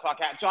what the fuck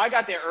happened. So I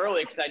got there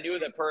early because I knew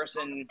the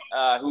person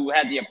who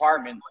had the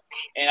apartment,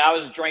 and I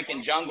was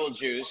drinking jungle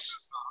juice,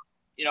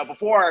 you know,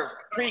 before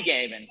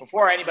pre-gaming,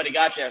 before anybody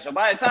got there. So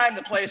by the time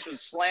the place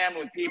was slammed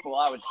with people,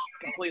 I was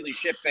completely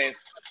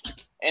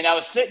shit-faced. And I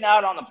was sitting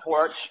out on the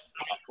porch,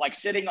 like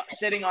sitting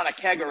on a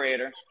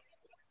kegerator.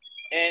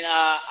 And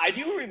I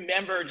do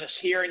remember just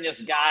hearing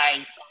this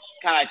guy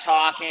kind of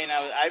talking.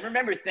 I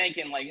remember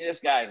thinking, like,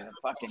 this guy's a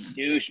fucking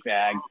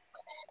douchebag.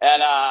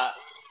 And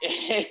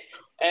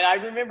and I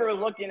remember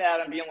looking at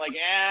him being like,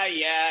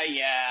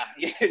 yeah.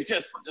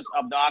 just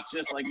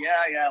obnoxious, like,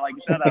 yeah, like,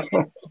 shut up.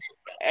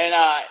 And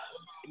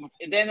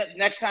then the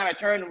next time I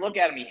turned to look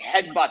at him, he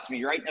headbutts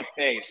me right in the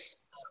face.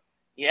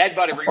 He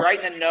headbutted me right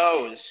in the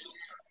nose.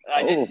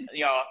 I didn't,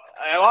 you know,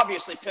 I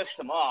obviously pissed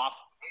him off.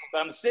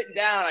 But I'm sitting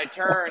down, I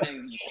turn,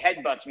 and he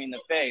headbutts me in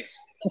the face.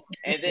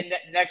 And then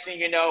next thing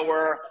you know,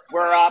 we're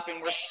up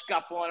and we're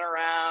scuffling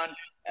around.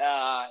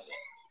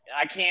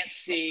 I can't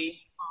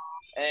see.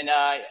 And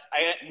at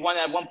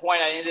one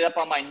point, I ended up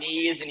on my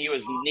knees, and he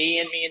was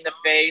kneeing me in the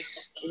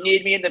face. He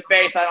kneed me in the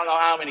face I don't know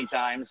how many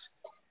times.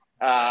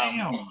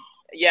 Damn.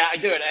 Yeah, I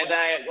do it. And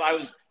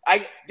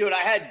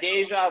I had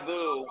deja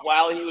vu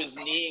while he was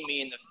kneeing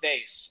me in the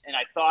face, and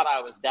I thought I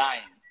was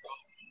dying.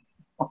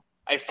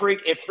 It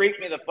freaked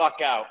me the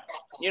fuck out.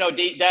 You know,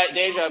 that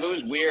deja vu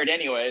is weird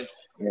anyways.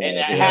 And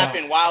that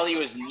happened while he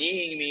was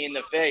kneeing me in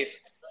the face.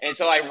 And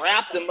so I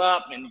wrapped him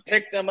up and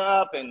picked him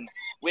up, and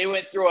we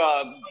went through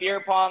a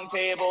beer pong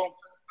table.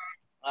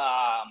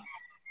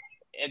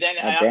 And then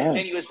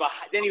he was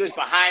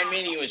behind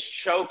me, and he was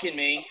choking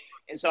me.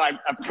 And so I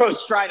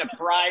approached trying to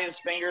pry his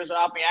fingers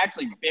off me. I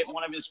actually bit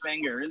one of his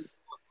fingers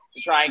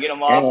to try and get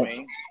him off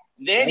me.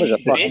 Then he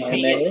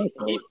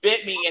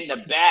bit me in the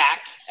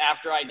back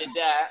after I did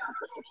that.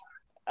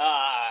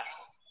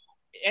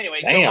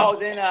 Anyway, so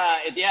then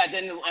at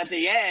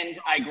the end,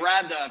 I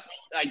grabbed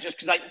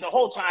because the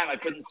whole time I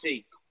couldn't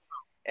see.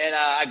 And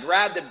I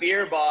grabbed the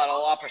beer bottle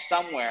off of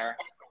somewhere,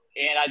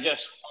 and I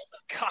just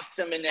cuffed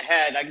him in the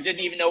head. I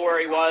didn't even know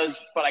where he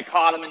was, but I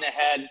caught him in the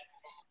head.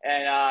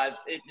 And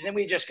then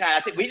we just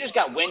got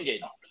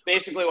winded.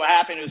 Basically what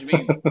happened was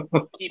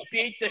he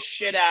beat the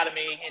shit out of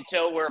me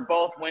until we're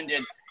both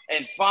winded.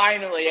 And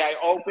finally, I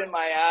opened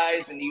my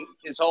eyes, and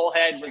his whole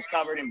head was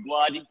covered in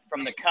blood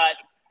from the cut.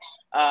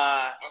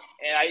 And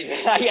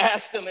I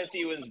asked him if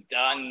he was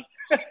done.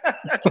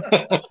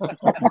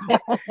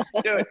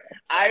 Dude,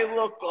 I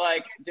looked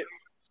like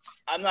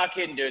 – I'm not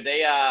kidding, dude.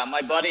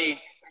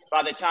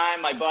 By the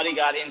time my buddy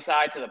got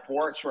inside to the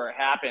porch where it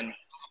happened,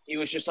 he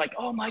was just like,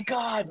 oh, my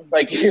God.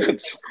 Like,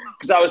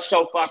 because I was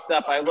so fucked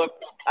up. I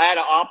had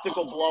an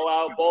optical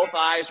blowout. Both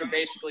eyes were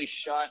basically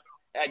shut.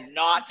 I had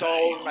knots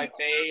all over my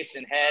face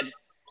and head.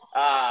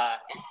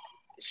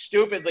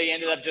 Stupidly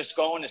ended up just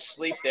going to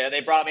sleep there.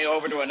 They brought me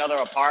over to another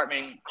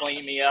apartment,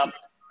 cleaned me up.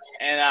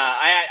 And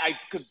I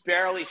could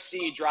barely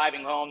see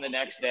driving home the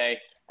next day.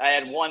 I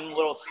had one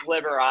little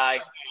sliver eye.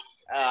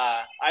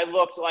 I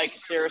looked like,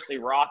 seriously,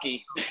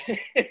 Rocky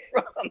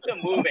from the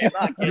movie. I'm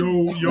not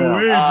kidding. Yo,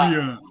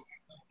 Adrian.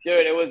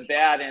 Dude, it was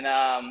bad. And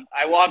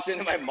I walked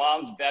into my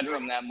mom's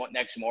bedroom that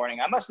next morning.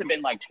 I must have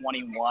been like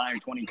 21 or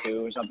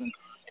 22 or something.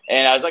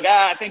 And I was like,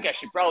 I think I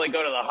should probably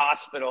go to the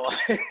hospital.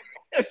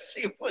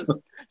 She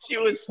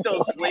was still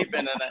sleeping,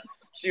 and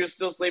she was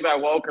still sleeping. I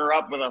woke her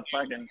up with a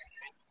fucking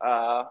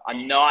a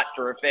knot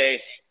for her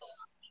face.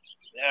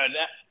 Dude,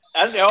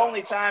 that's the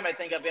only time I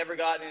think I've ever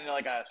gotten into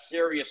like a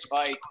serious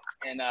fight.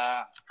 And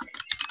I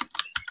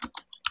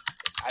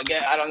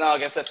don't know. I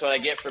guess that's what I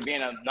get for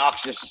being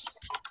obnoxious,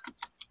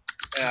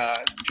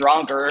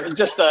 drunk, or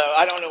just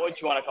I don't know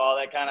what you want to call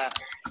that kind of.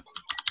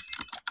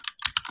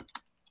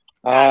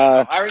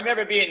 I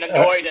remember being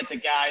annoyed at the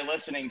guy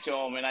listening to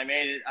him, and I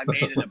made it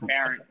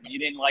apparent. You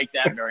didn't like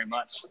that very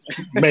much.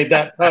 Made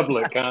that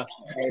public, huh?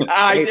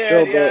 I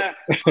did, yeah.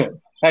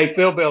 Hey,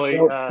 Philbilly,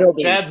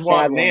 Chad's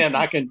wanting in.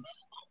 I can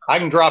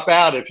drop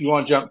out if you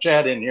want to jump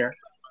Chad in here.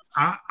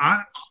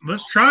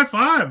 Let's try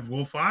 5.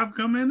 Will 5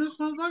 come in this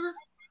motherfucker?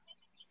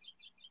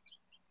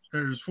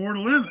 There's 4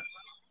 to limit.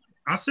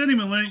 I sent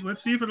him a link.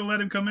 Let's see if it'll let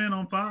him come in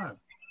on 5.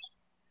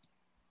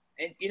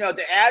 And, you know,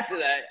 to add to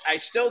that, I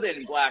still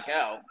didn't black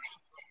out.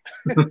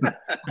 You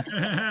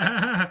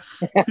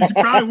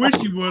probably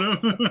wish you would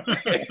have.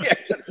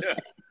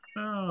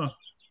 Oh,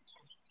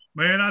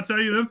 man, I tell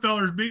you, them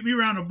fellers beat me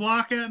around the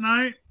block that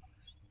night.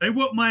 They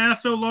whooped my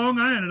ass so long,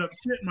 I ended up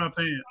shitting my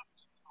pants.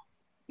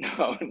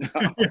 No. It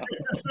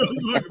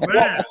was looking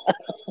bad.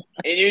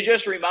 And you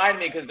just reminded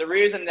me, because the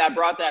reason that I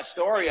brought that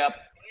story up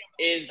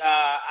is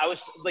I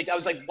was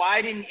like,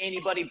 why didn't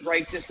anybody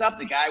break this up?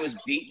 The guy was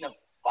beating the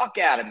fuck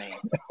out of me.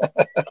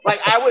 Like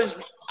I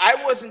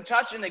wasn't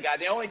touching the guy.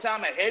 The only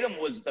time I hit him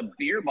was the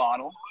beer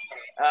bottle.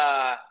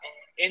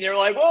 And they're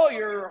like, "Oh,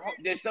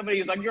 somebody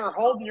was like, you're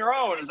holding your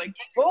own." It's like,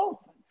 both.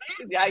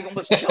 The guy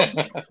almost killed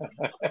me.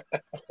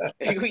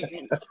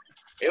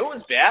 It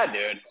was bad,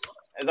 dude.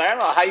 I don't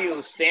know how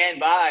you stand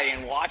by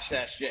and watch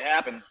that shit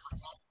happen.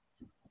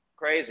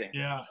 Crazy.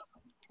 Yeah.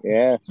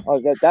 Yeah.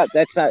 Oh,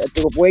 that's not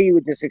the way you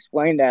would just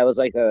explain that was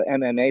like a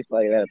MMA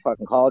fight at a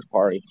fucking college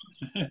party.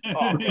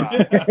 Oh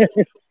god.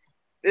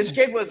 This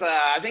kid was,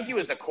 I think he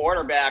was the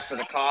quarterback for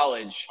the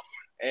college,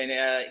 and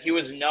he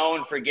was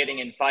known for getting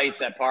in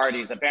fights at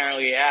parties.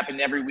 Apparently, it happened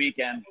every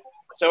weekend,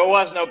 so it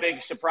was no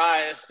big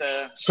surprise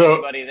to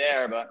anybody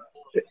there. But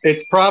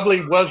it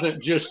probably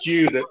wasn't just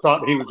you that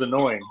thought he was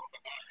annoying.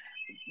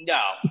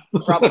 No,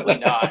 probably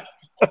not.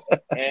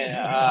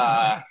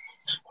 And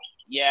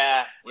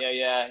yeah.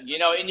 You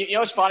know, and you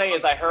know what's funny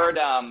is I heard,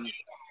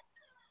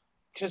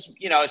 because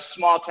you know, it's a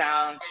small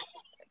town,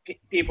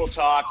 people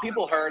talk,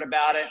 people heard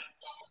about it.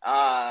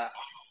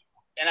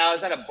 And I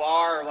was at a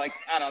bar, like,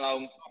 I don't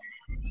know,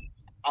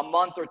 a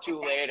month or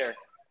two later,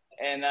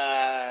 and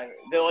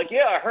they're like,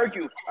 "Yeah, I heard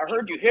you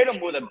hit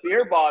him with a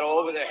beer bottle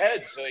over the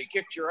head, so he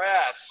kicked your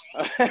ass."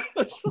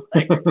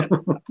 Like, of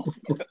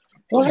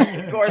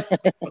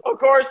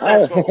course,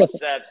 that's what was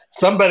said.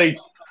 Somebody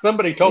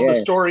told the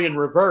story in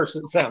reverse.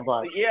 It sounds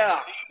like. Yeah,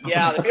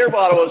 the beer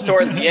bottle was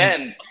towards the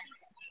end.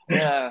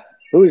 Yeah.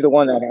 Who's the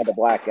one that had the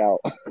blackout?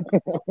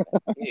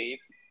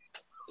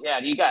 Yeah,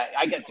 dude.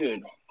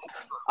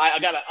 I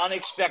got an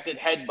unexpected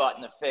headbutt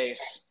in the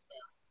face.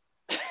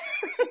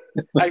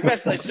 I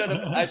guess I should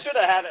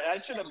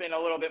have been a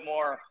little bit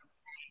more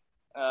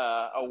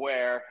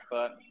aware,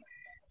 but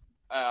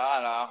I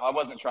don't know. I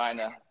wasn't trying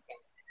to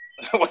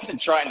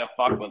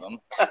fuck with him.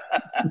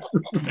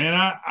 Man,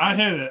 I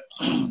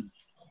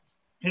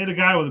hit a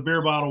guy with a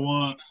beer bottle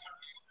once,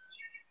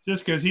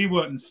 just because he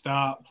wouldn't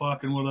stop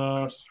fucking with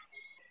us,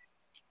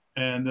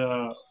 and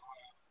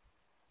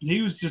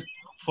he was just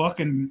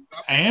fucking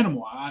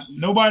animal.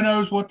 Nobody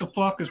knows what the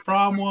fuck his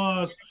problem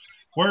was,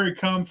 where he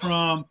come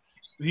from.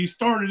 He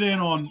started in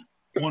on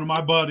one of my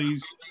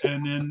buddies,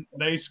 and then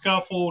they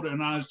scuffled,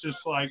 and I was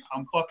just like,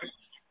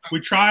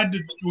 we tried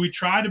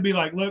to be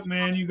like, look,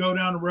 man, you go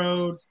down the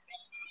road,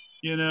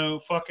 you know,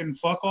 fucking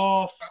fuck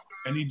off.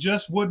 And he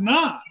just would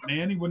not,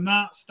 man. He would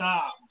not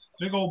stop.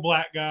 Big old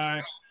black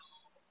guy.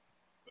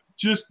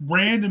 Just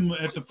random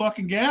at the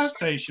fucking gas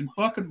station.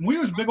 We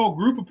was a big old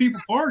group of people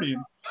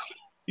partying.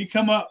 He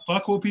come up,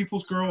 fuck with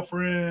people's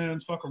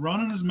girlfriends, fucking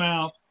running his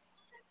mouth.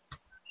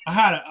 I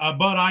had a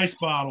Bud Ice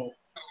bottle,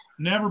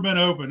 never been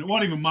opened. It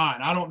wasn't even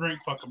mine. I don't drink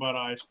fucking Bud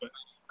Ice, but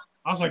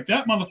I was like,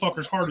 that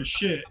motherfucker's hard as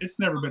shit. It's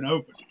never been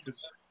opened.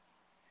 Because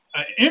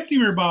an empty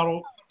beer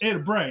bottle,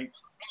 it'll break.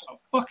 A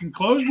fucking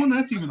closed one,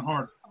 that's even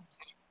harder.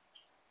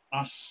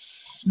 I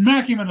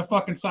smack him in the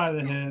fucking side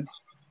of the head.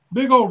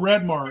 Big old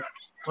red mark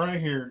right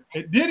here.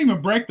 It didn't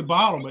even break the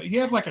bottle, but he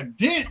had like a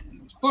dent in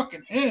his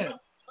fucking head.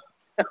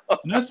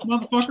 And this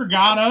motherfucker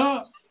got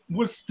up,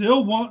 was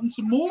still wanting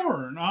some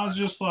more. And I was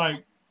just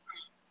like,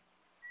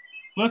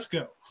 let's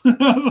go.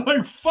 I was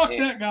like, fuck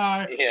that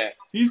guy. Yeah.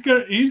 He's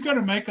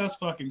gonna make us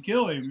fucking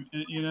kill him,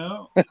 you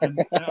know? And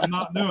I'm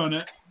not doing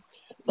it.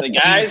 So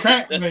guys,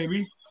 crack,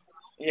 baby.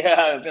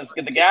 Yeah, just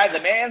get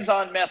the man's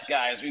on meth,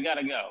 guys. We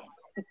gotta go.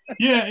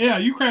 Yeah.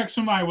 You crack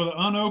somebody with an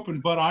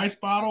unopened Bud Ice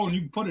bottle and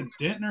you put a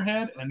dent in their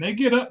head and they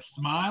get up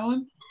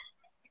smiling.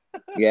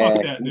 Yeah,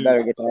 fuck that, you dude.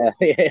 better get that.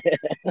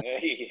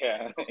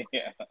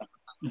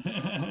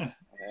 Yeah.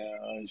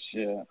 Oh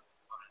shit.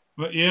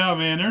 But yeah,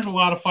 man, there's a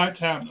lot of fights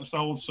happening at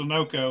old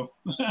Sunoco.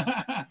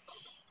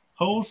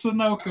 Old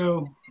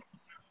Sunoco.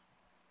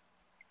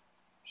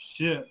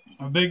 Shit.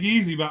 A Big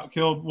Easy about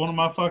killed one of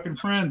my fucking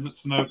friends at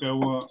Sunoco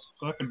once.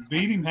 Fucking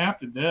beat him half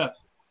to death.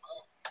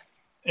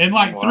 In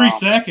like 3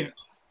 seconds.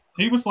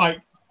 He was like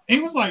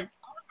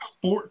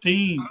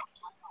 14.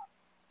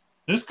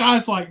 This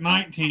guy's like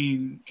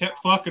 19. Kept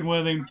fucking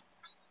with him.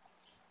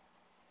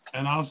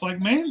 And I was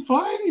like, man,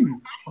 fight him.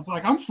 I was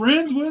like, I'm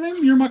friends with him.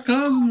 You're my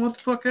cousin. What the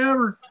fuck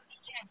ever.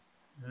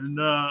 And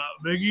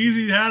Big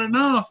Easy had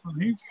enough.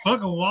 And he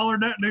fucking wallered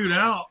that dude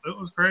out. It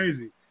was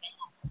crazy.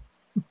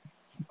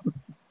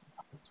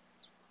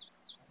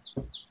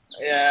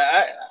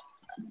 Yeah,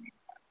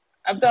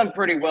 I've done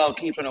pretty well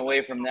keeping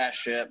away from that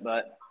shit,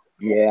 but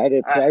yeah, I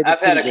did. I've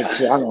had a good.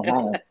 I don't know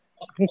how.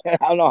 I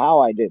don't know how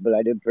I did, but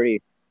I did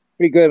pretty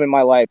good in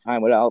my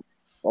lifetime without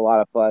a lot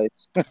of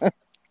fights.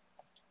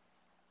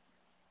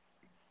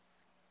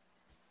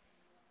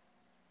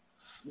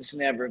 It's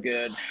never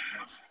good.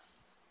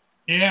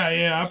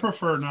 Yeah, I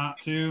prefer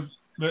not to,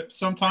 but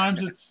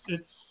sometimes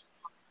it's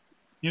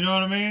you know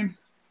what I mean?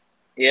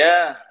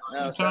 Yeah.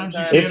 No, sometimes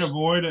you can't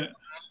avoid it.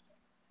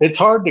 It's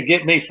hard to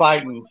get me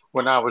fighting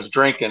when I was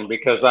drinking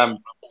because I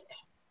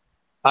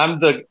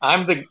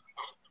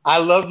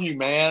love you,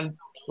 man.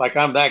 Like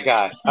I'm that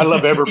guy. I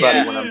love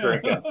everybody when I'm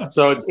drinking.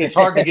 So it's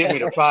hard to get me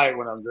to fight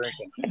when I'm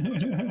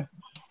drinking.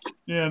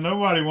 Yeah,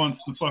 nobody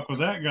wants to fuck with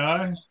that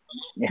guy.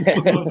 He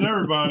loves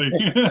everybody.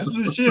 That's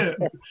the shit.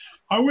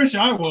 I wish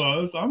I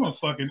was. I'm a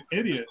fucking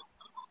idiot.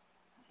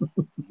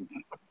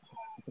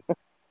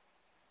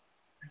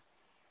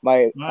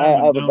 I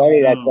have a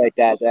buddy that's like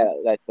that.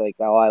 That's like,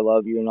 oh, I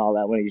love you and all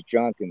that when he's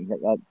drunk,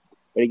 but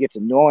he gets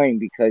annoying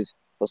because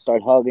he'll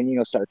start hugging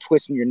you, start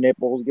twisting your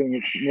nipples, giving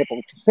you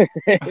nipple.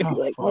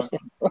 Like, what the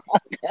fuck?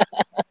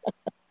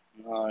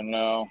 Oh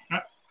no.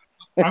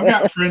 I've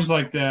got friends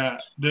like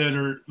that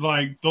are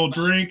like, they'll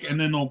drink and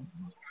then they'll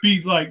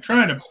be like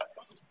trying to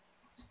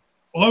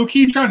low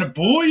key trying to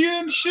bully you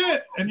and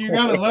shit, and you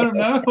gotta let them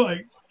know,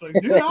 like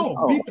dude, I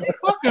will beat the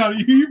fuck out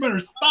of you. You better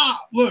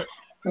stop. Look,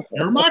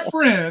 you're my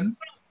friend.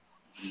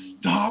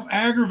 Stop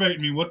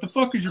aggravating me. What the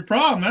fuck is your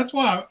problem? That's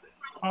why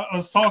I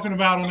was talking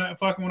about on that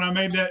fucking when I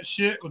made that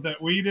shit with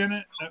that weed in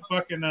it. That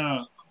fucking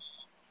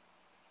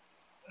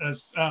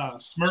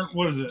smirk.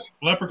 What is it?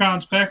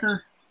 Leprechaun's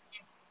pecker.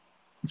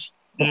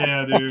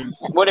 Yeah, dude.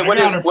 What is?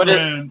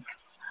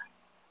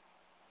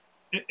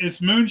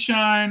 It's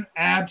moonshine,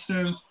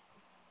 absinthe,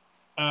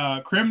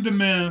 creme de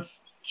menthe,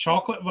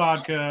 chocolate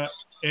vodka,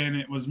 and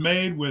it was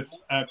made with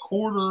a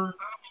quarter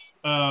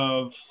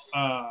of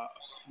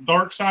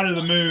Dark Side of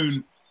the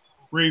Moon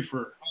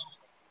reefer.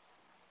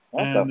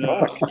 What and the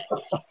fuck?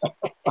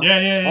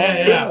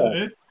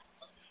 yeah.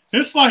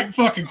 It's like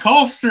fucking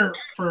cough syrup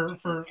for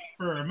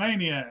a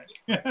maniac.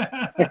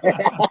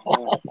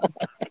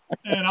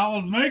 And I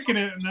was making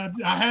it, and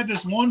I had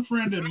this one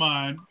friend in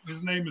mind.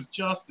 His name is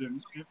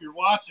Justin. If you're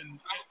watching,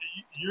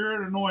 you're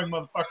an annoying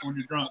motherfucker when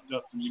you're drunk,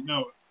 Justin. You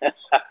know it.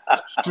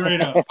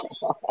 Straight up.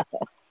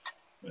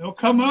 He'll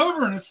come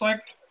over, and it's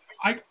like,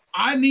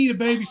 I need a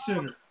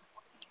babysitter.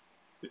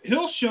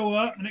 He'll show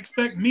up and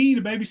expect me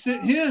to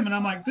babysit him, and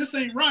I'm like, this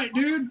ain't right,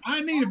 dude.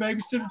 I need a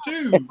babysitter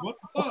too. What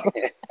the fuck?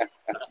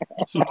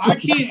 So I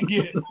can't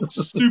get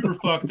super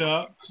fucked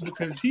up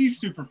because he's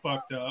super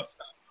fucked up.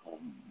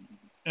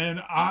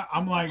 And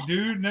I'm like,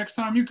 dude, next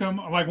time you come,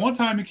 like one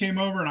time he came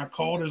over and I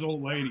called his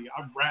old lady.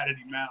 I ratted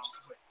him out.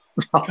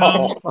 I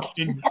was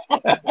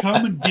like,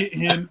 come and get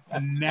him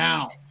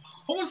now.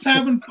 We was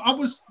having,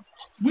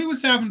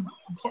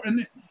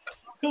 and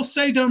he'll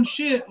say dumb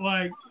shit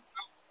like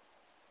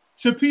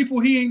to people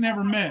he ain't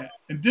never met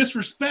and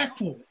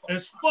disrespectful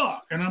as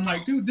fuck. And I'm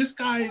like, dude, this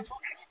guy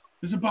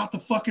is about to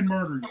fucking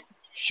murder you.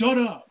 Shut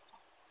up.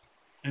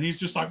 And he's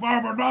just like,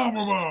 blah, blah, blah,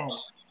 blah, blah.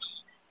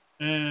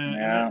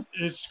 And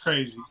it's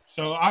crazy.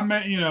 So I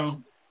met,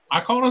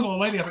 I called his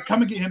old lady. I said,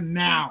 come and get him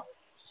now.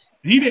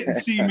 And he didn't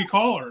see me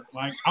call her.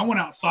 Like, I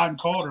went outside and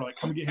called her, like,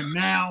 come and get him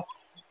now.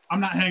 I'm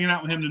not hanging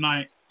out with him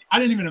tonight. I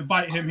didn't even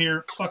invite him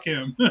here. Fuck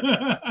him.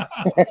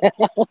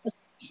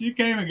 She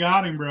came and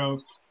got him, bro.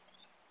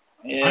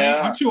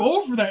 Yeah. I'm too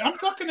old for that. I'm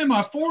fucking in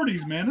my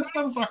 40s, man. This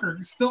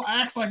motherfucker still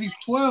acts like he's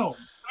 12.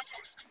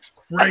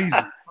 Crazy.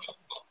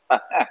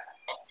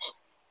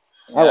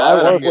 I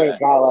work with a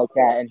guy like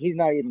that, and he's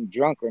not even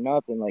drunk or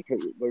nothing. Like,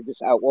 we're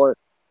just at work,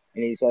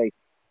 and he's like,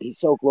 he's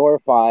so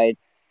glorified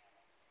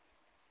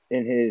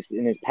in his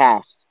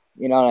past.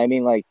 You know what I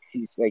mean? Like,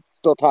 he's like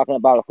still talking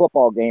about a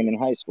football game in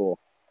high school.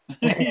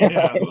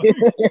 Yeah,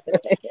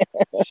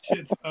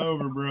 shit's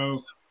over,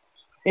 bro.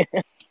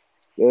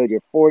 Dude,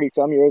 you're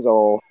 40-some years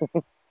old.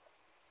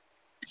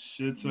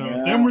 Shit's over.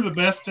 Yeah. Them were the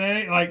best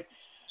day. Like,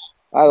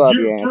 I love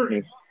you,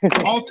 Anthony.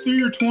 All through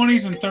your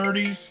 20s and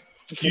 30s.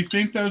 You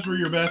think those were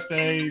your best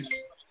days.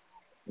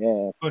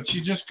 Yeah. But you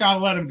just got to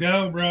let them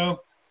go, bro.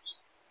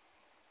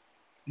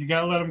 You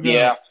got to let them go.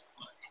 Yeah.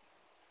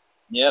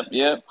 Yep.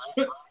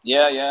 But,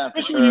 yeah.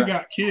 Especially when you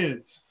got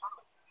kids.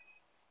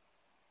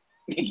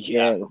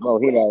 Yeah. Well,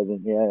 he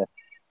doesn't, yeah.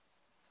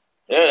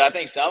 Dude, I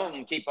think some of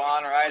them keep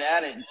on right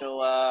at it until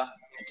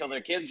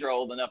their kids are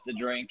old enough to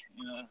drink.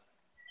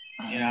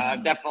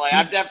 I've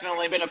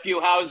definitely been a few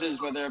houses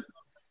where they're,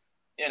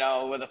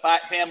 where the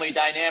family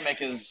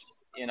dynamic is,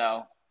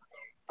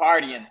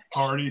 partying.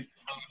 Party.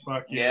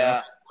 Fuck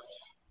yeah.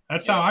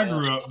 That's how I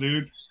grew up,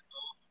 dude.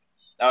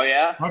 Oh,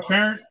 yeah?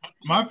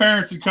 My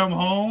parents would come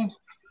home,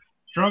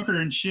 drunker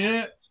and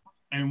shit,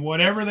 and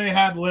whatever they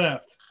had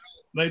left,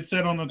 they'd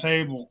sit on the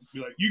table. Be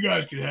like, you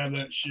guys could have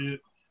that shit.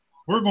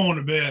 We're going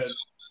to bed.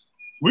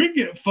 We'd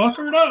get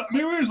fuckered up.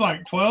 Dude, we was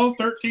like 12,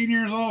 13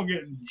 years old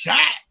getting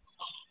jacked.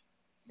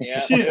 Yeah.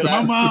 Shit,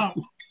 my mom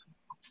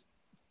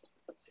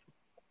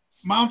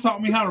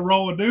taught me how to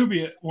roll a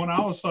doobie when I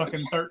was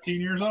fucking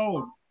 13 years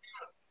old.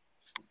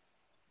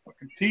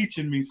 Fucking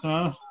teaching me,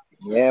 son.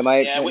 Yeah,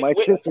 my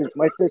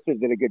sisters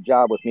did a good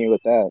job with me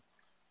with that.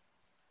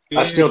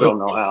 I still don't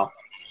know how.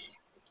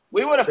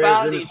 We would have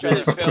found each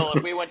other, Phil,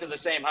 if we went to the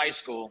same high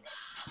school.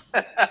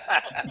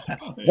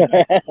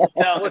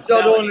 What's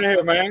y'all doing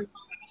here, man?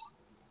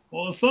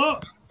 What's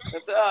up?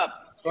 What's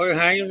up? We're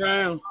hanging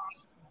around.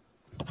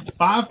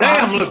 5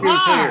 Damn, look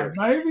who's here,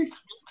 baby.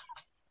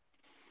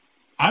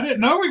 I didn't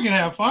know we could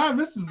have 5.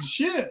 This is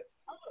shit.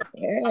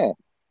 Yeah.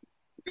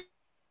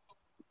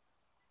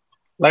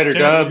 Later,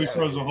 Dubs. We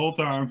froze the whole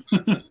time.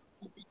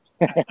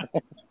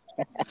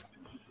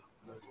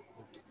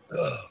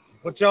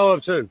 What y'all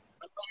up to?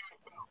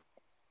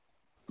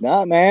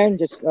 Nah, man,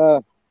 just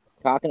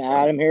talking to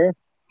Adam here.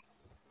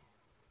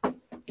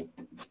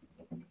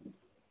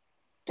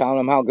 Telling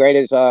him how great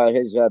his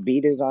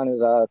beat is on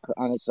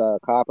his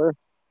copper.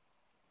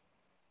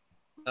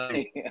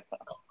 My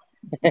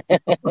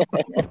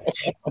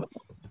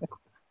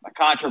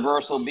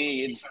controversial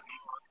beads.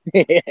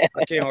 I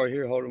can't hardly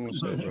hear. Hold on one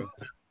second, bro.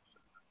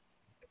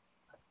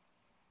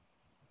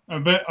 I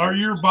bet, are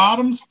your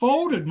bottoms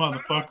folded,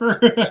 motherfucker?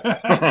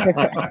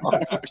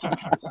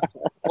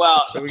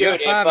 Well, So we dude,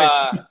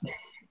 got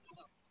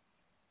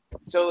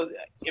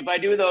if I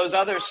do those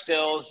other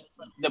stills,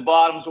 the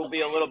bottoms will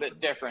be a little bit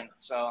different.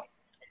 So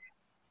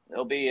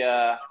it'll be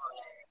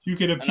you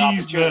could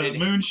appease the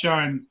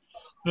moonshine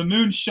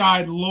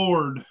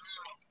lord.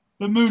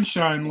 The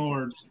moonshine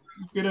lord.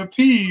 You could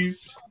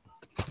appease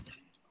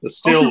the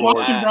still you're lord.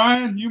 watching,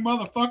 Brian, you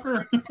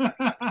motherfucker.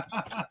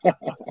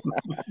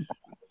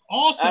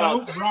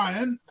 Also,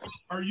 Brian,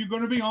 are you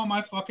going to be on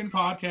my fucking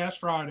podcast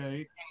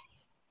Friday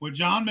with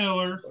John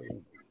Miller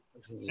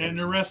and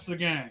the rest of the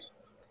gang?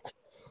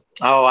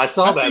 Oh, I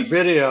saw that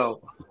video,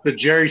 the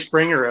Jerry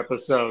Springer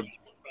episode.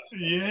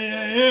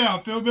 Yeah,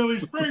 Phil Billy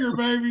Springer,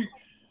 baby.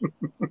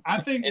 I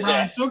think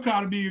Brian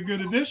Silcott would be a good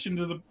addition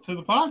to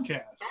the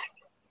podcast.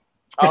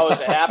 Oh,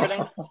 is it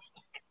happening?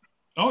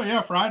 Oh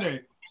yeah,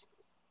 Friday.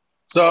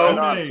 So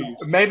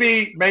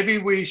maybe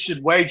we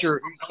should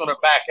wager who's going to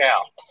back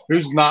out,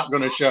 who's not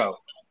going to show.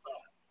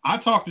 I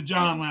talked to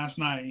John last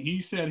night.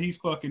 He said he's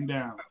fucking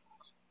down.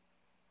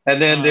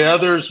 And then the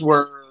others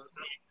were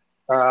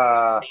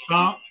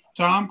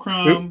Tom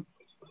Crum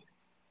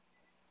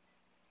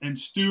and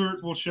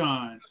Stuart will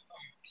shine.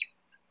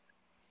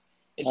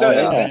 So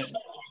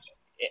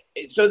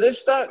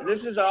this stuff,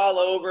 this is all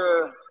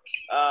over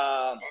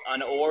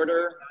an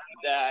order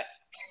that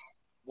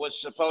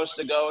was supposed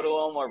to go to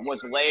him or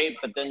was late,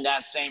 but then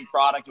that same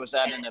product was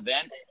at an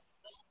event.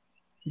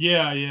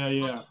 Yeah.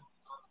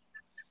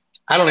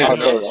 I don't even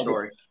know the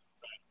story.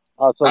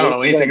 I don't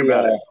know anything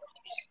about it.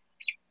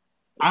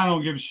 I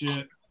don't give a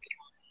shit.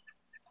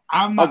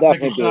 I'm not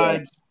picking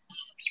sides.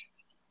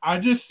 I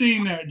just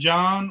seen that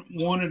John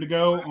wanted to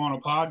go on a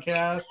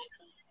podcast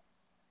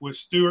with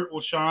Stuart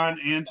Will Shine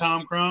and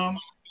Tom Crum.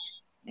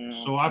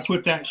 So I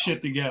put that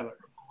shit together.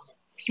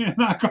 And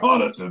I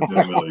called it the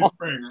Billy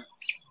Springer.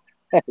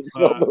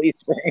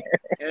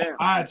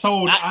 I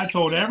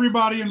told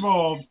everybody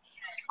involved,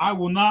 I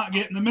will not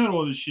get in the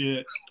middle of the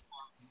shit.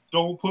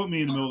 Don't put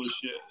me in the middle of the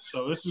shit.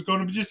 So this is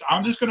going to be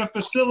I'm just going to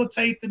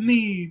facilitate the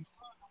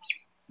needs.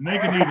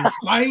 Make it either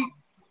fight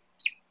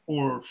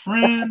or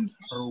friend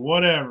or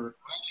whatever.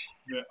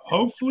 But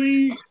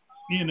hopefully,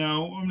 I'm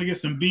going to get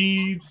some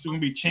beads. We're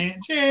going to be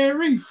chanting,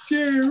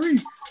 Jerry,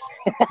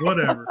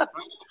 whatever.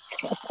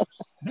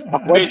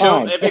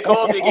 It'd be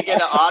cool if you could get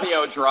an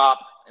audio drop,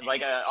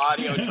 like an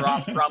audio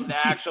drop from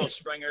the actual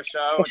Springer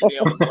show to be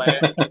able to play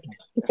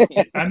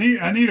it. I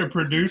need a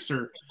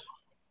producer.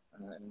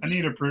 I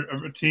need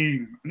a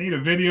team. I need a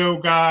video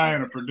guy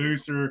and a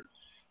producer.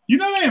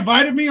 They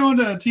invited me on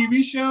a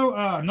TV show.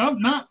 No,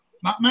 not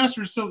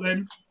Master Distiller.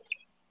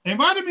 They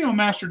invited me on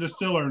Master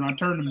Distiller, and I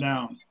turned them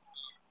down.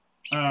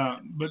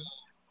 But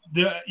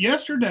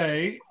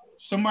yesterday,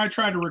 somebody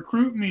tried to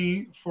recruit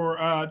me for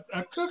a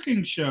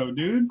cooking show,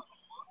 dude.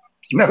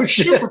 No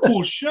shit. Super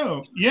cool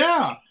show.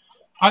 Yeah.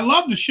 I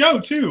love the show,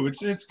 too.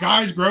 It's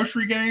Guy's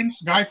Grocery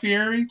Games, Guy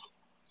Fieri.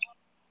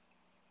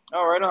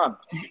 Oh, right on.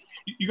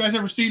 You guys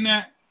ever seen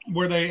that?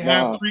 Where they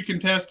have 3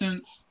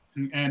 contestants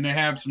and they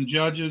have some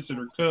judges that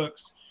are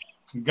cooks.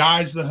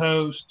 Guy's the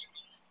host.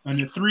 And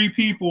the 3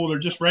 people, they're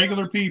just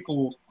regular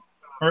people.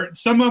 Or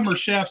some of them are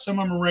chefs, some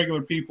of them are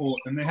regular people.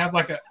 And they have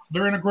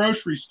they're in a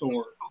grocery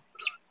store.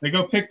 They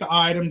go pick the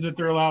items that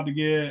they're allowed to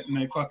get and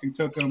they fucking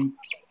cook them.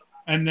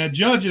 And the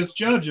judges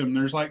judge them.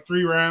 There's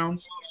 3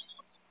 rounds.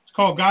 It's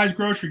called Guy's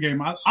Grocery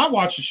Game. I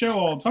watch the show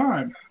all the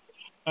time.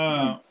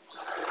 I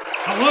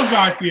love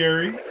Guy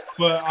Fieri,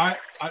 but I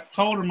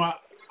told him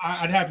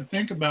I'd have to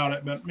think about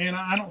it. But, man,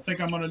 I don't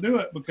think I'm going to do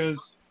it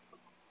because,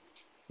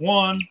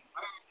 one,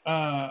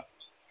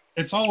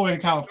 it's all the way in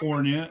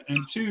California.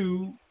 And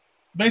 2,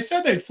 they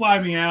said they'd fly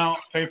me out,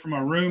 pay for my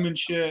room and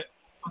shit.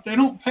 But they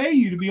don't pay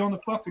you to be on the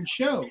fucking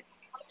show.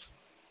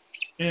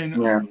 And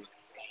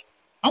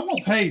I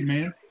want paid,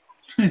 man.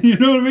 You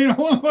know what I mean? I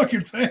want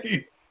fucking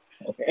paid.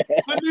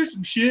 I do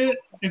some shit.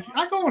 If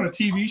I go on a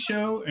TV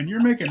show and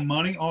you're making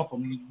money off of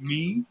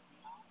me,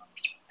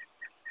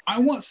 I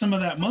want some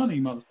of that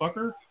money,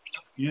 motherfucker.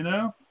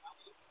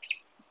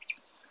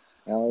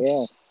 Oh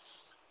yeah.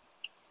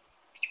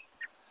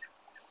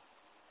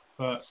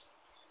 But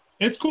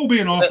it's cool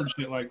being offered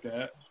shit like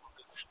that.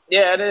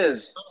 Yeah, it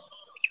is.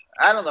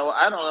 I don't know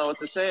what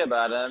to say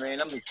about it. I mean,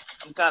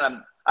 I'm kind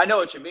of. I know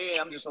what you mean.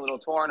 I'm just a little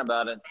torn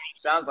about it.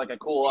 Sounds like a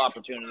cool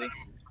opportunity.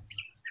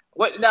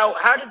 What now?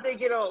 How did they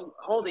get a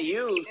hold of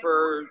you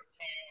for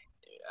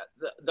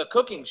the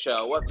cooking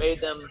show? What made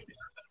them?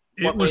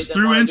 It was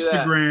through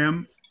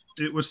Instagram.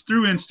 It was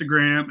through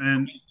Instagram,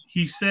 and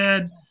he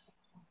said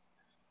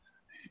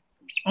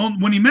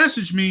when he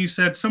messaged me, he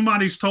said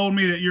somebody's told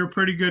me that you're a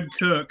pretty good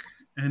cook,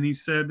 and he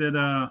said that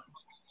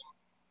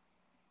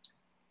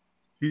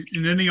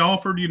and then he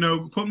offered,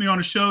 put me on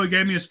a show. He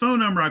gave me his phone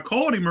number. I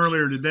called him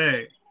earlier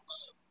today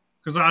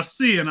because I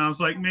see, and I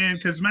was like, man,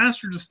 because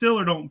Master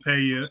Distiller don't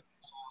pay you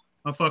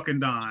a fucking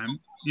dime,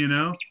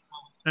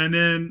 And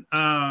then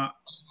I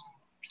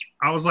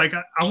was like,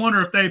 I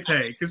wonder if they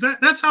pay, because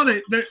that's how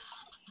they're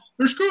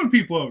screwing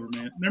people over,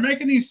 man. They're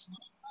making these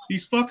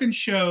fucking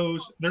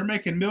shows. They're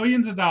making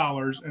millions of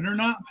dollars, and they're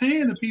not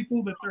paying the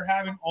people that they're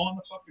having on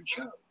the fucking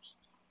shows.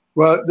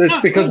 Well,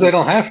 it's because they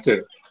don't have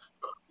to.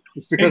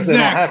 It's because they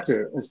don't have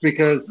to. It's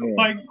because,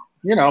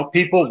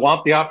 people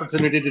want the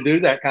opportunity to do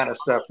that kind of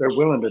stuff. They're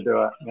willing to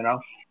do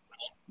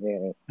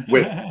it,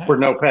 for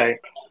no pay.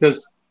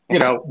 Because,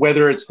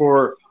 whether it's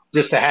for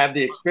just to have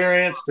the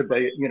experience, to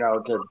be,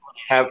 to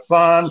have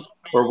fun,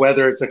 or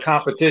whether it's a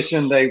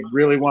competition they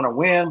really want to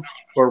win,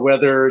 or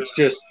whether it's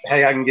just,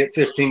 hey, I can get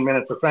 15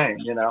 minutes of fame,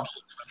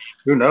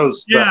 who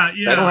knows? Yeah,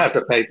 They don't have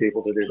to pay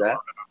people to do that.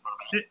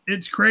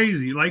 It's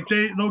crazy. Like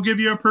they'll give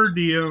you a per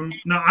diem.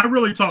 No, I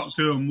really talked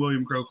to him,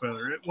 William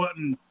Crowfeather. It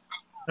wasn't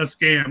a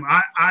scam.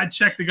 I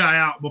checked the guy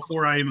out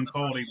before I even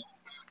called him.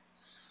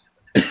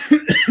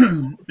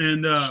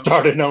 And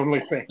started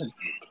OnlyFans.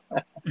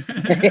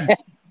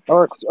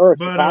 or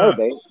power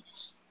bait.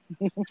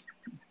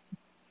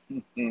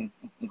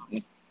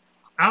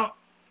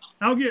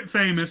 I'll get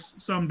famous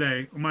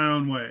someday on my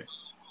own way.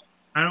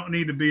 I don't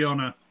need to be on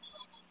a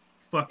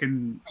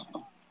fucking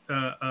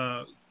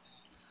a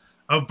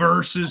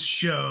versus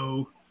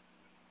show.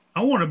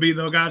 I want to be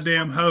the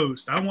goddamn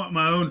host. I want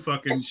my own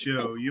fucking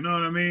show. You know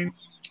what I mean?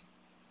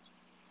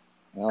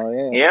 Oh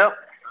yeah. Yep.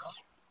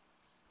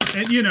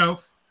 And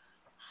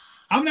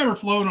I've never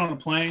flown on a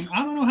plane.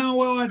 I don't know how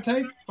well I'd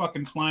take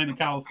fucking flying to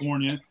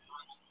California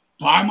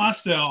by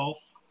myself,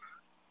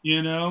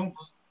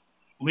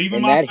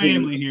 leaving my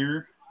family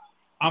here.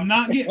 I'm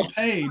not getting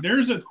paid.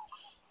 There's a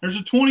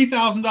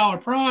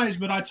 $20,000 prize,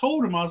 but I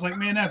told him, I was like,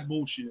 man, that's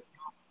bullshit.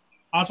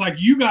 I was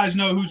like, you guys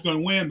know who's going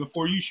to win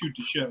before you shoot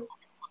the show.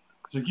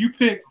 It's like, you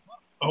pick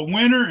a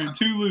winner and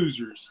 2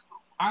 losers.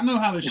 I know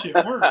how this shit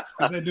works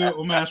because they do it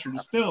with Master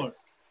Distiller.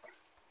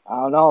 I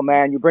don't know,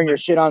 man. You bring your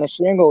shit on a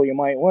shingle, you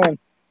might win.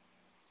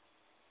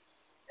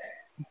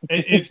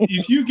 If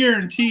you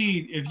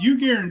guaranteed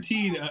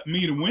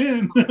me to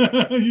win,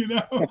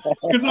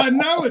 because I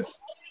know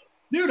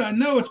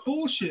it's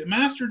bullshit.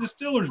 Master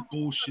Distiller's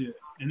bullshit.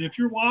 And if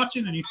you're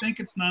watching and you think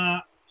it's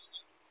not,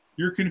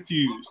 you're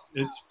confused.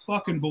 It's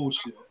fucking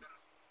bullshit.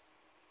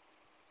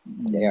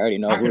 They already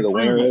know who the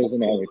winner is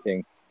and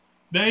everything.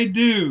 They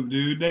do,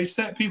 dude. They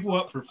set people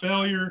up for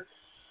failure.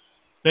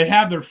 They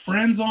have their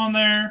friends on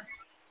there.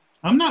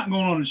 I'm not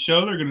going on a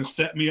show they're going to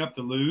set me up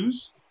to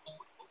lose.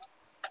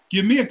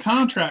 Give me a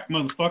contract,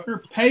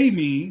 motherfucker. Pay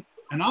me,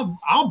 and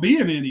I'll be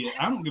an idiot.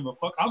 I don't give a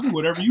fuck. I'll do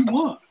whatever you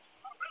want,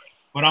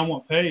 but I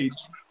want paid.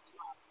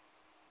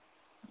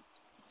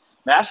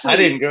 I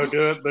didn't go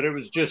do it, but it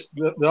was just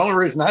the only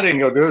reason I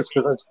didn't go do it is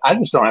because I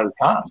just don't have the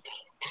time.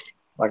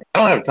 Like, I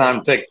don't have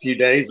time to take a few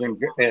days and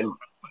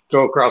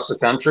go across the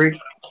country.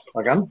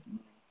 Like, I'm.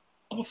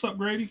 What's up,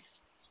 Grady?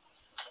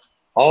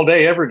 All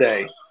day, every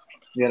day.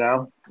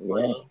 Yeah.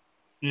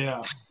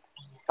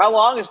 How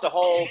long is the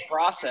whole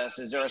process?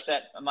 Is there a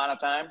set amount of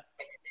time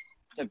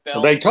to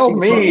film? They told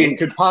me it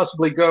could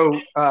possibly go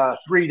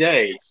 3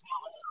 days.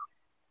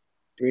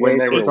 When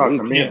they were talking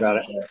to me about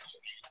it.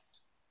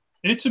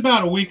 It's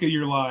about a week of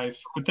your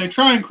life, but they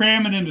try and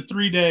cram it into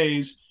 3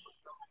 days.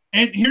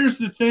 And here's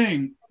the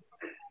thing.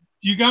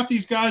 You got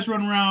these guys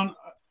running around,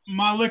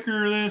 my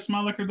liquor this,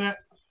 my liquor that.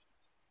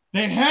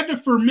 They had to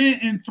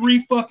ferment in 3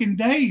 fucking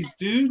days,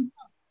 dude.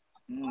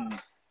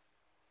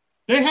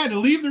 They had to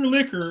leave their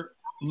liquor,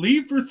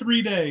 leave for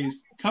 3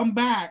 days, come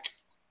back,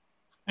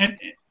 and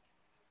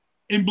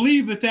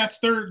believe that that's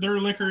their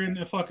liquor in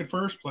the fucking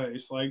first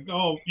place. Like,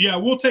 oh, yeah,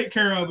 we'll take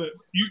care of it.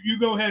 You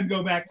go ahead and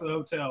go back to the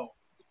hotel.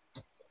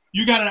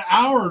 You got an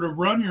hour to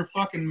run your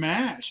fucking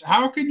mash.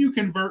 How can you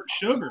convert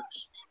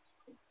sugars?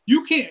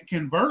 You can't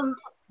convert.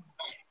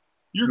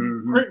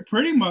 You're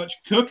pretty much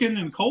cooking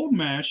and cold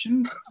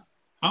mashing.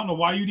 I don't know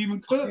why you'd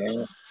even cook.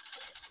 Yeah.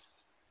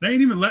 They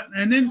ain't even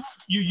and then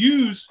you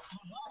use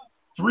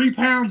 3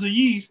 pounds of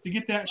yeast to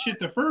get that shit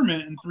to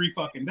ferment in 3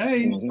 fucking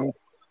days.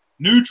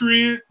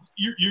 Nutrient,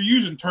 you're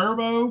using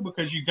turbo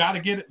because you got to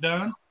get it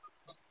done.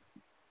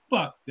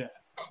 Fuck that.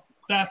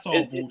 That's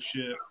all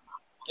bullshit.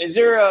 Is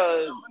there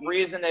a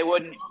reason they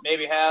wouldn't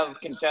maybe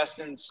have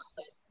contestants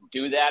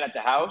do that at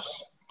the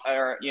house?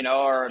 Or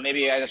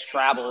maybe I guess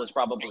travel is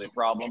probably a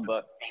problem,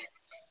 but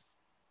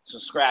so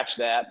scratch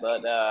that.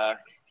 But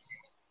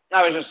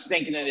I was just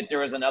thinking that if there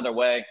was another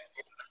way.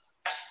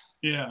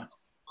 Yeah.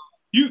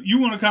 You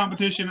want a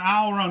competition,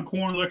 I'll run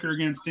corn liquor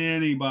against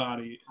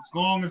anybody as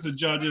long as the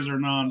judges are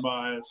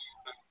non-biased.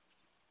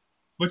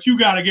 But you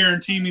got to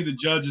guarantee me the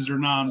judges are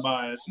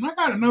non-biased. And I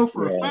got to know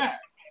for a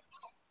fact.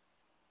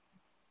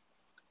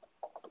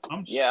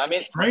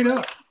 Straight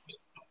up.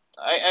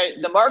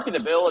 The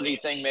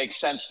marketability thing makes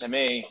sense to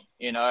me.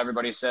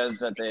 Everybody says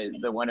that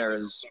the winner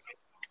is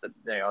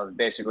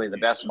basically the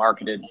best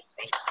marketed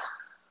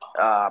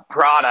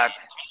product.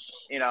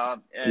 And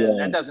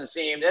that doesn't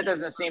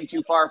seem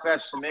too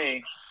far-fetched to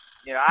me.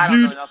 I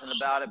don't know nothing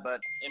about it, but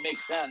it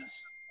makes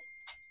sense.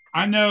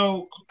 I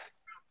know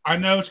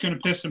it's going to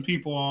piss some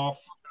people off,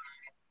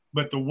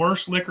 but the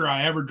worst liquor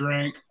I ever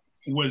drank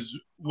was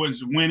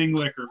winning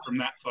liquor from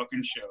that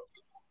fucking show.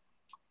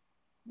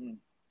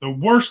 The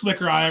worst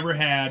liquor I ever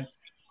had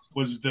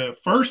was the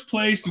first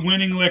place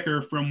winning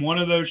liquor from one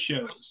of those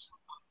shows.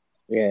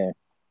 Yeah.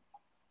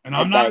 And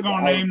I'm not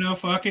going to name no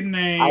fucking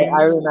names.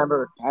 I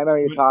remember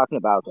you talking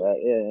about that.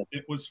 Yeah.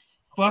 It was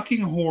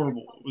fucking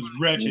horrible. It was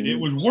wretched. It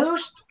was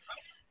worst.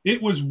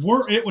 It was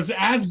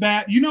as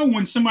bad.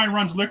 When somebody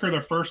runs liquor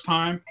their first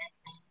time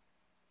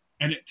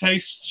and it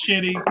tastes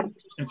shitty,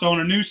 it's on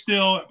a new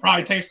still, it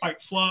probably tastes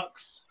like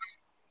Flux.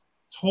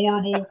 It's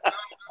horrible.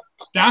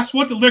 That's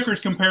what the liquor is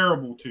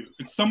comparable to.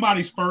 It's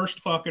somebody's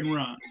first fucking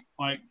run.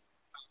 Like,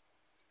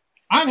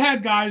 I've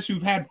had guys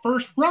who've had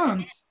first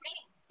runs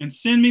and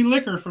send me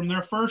liquor from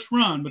their first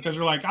run because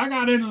they're like, I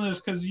got into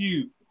this because of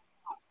you.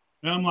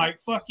 And I'm like,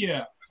 fuck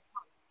yeah.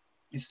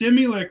 You send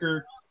me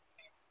liquor,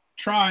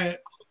 try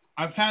it.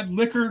 I've had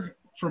liquor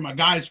from a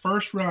guy's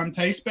first run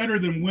taste better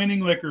than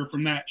winning liquor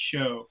from that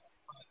show.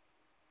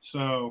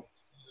 So,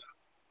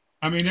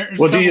 I mean, there's.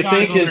 Well, do you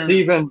think it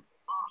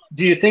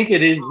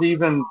is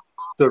even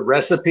the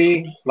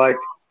recipe? Like,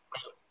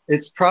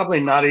 it's probably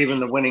not even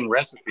the winning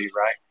recipe,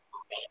 right?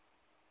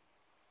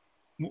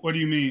 What do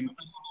you mean?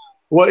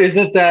 Well,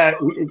 isn't that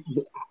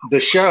the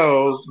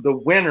show, the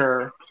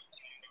winner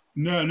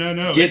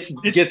No. gets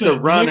a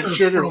run at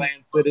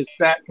Sugarlands that is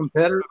that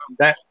competitive,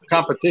 that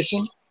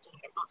competition?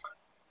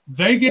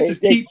 They get to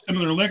keep some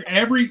of their liquor.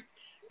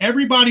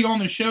 Everybody on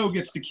the show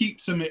gets to keep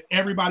some of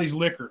everybody's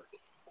liquor.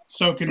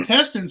 So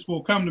contestants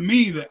will come to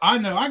me that I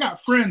know. I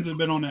got friends that have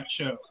been on that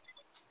show.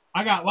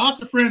 I got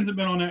lots of friends that have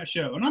been on that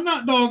show. And I'm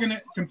not dogging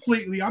it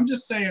completely. I'm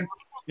just saying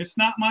it's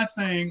not my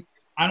thing.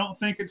 I don't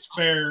think it's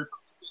fair.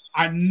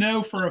 I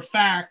know for a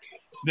fact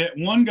that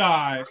one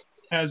guy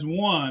has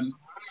won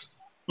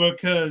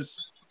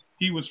because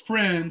he was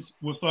friends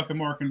with fucking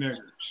Mark and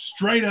Digger.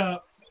 Straight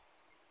up,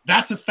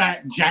 that's a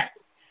fact, Jack.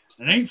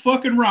 It ain't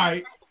fucking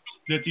right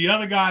that the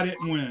other guy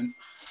didn't win.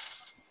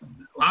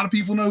 A lot of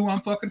people know who I'm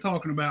fucking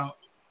talking about.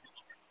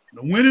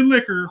 The winning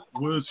liquor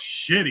was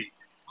shitty.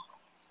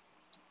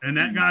 And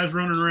that guy's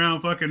running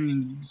around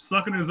fucking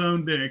sucking his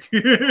own dick.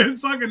 It's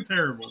fucking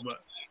terrible,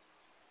 but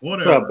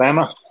whatever. What's up,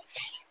 Bama?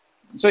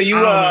 So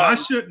I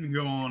shouldn't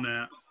go on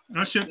that.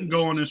 I shouldn't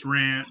go on this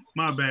rant.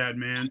 My bad,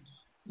 man.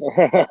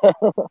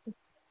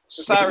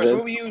 So Cyrus,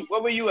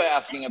 what were you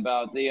asking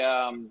about the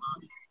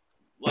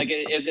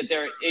is it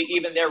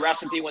their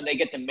recipe when they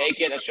get to make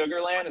it at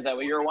Sugarland? Is that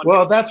what you're wondering?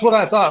 Well, that's what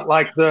I thought.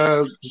 Like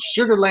the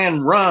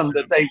Sugarland run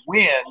that they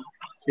win,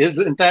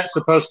 isn't that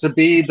supposed to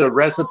be the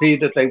recipe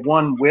that they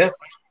won with?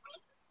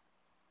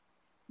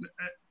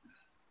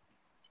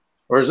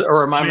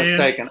 Or am I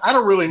mistaken? I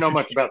don't really know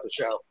much about the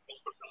show.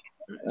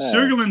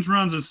 Sugarlands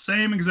runs the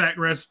same exact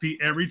recipe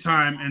every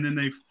time, and then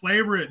they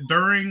flavor it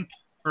during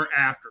or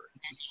after.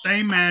 It's the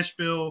same mash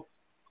bill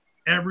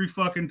every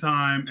fucking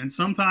time, and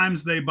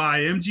sometimes they buy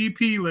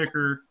MGP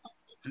liquor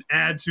and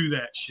add to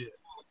that shit.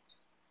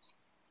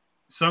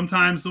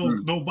 Sometimes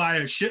they'll buy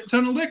a shit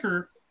ton of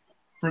liquor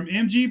from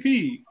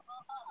MGP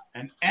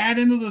and add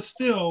into the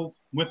still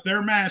with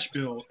their mash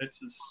bill. It's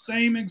the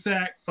same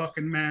exact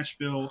fucking mash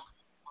bill.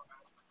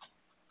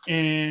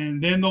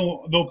 And then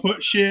they'll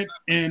put shit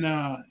in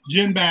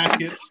gin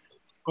baskets,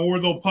 or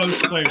they'll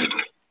post flavor.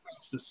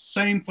 It's the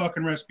same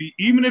fucking recipe.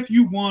 Even if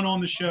you won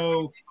on the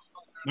show,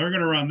 they're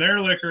gonna run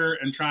their liquor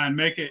and try and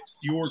make it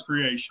your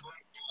creation.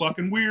 It's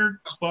fucking weird.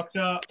 It's fucked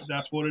up.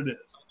 That's what it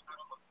is.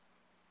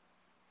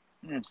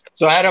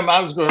 So, Adam,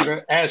 I was going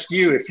to ask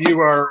you if you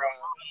are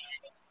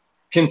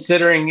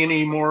considering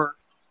any more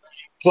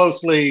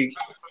closely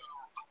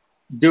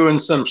doing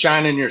some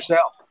shining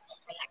yourself.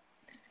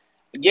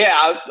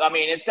 Yeah, I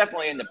mean, it's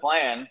definitely in the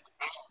plan.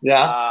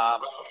 Yeah.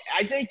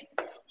 I think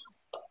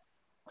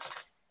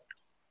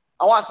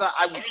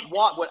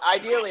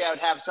ideally I would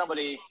have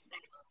somebody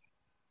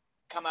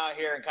come out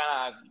here and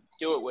kind of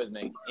do it with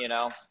me,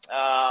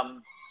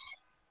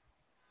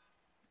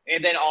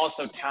 and then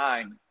also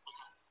time.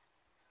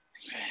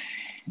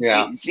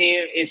 Yeah.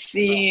 It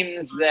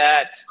seems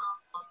that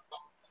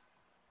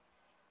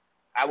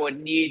I would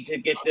need to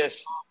get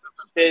this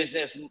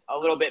business a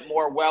little bit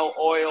more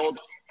well-oiled,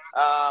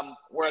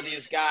 where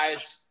these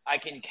guys, I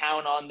can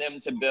count on them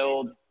to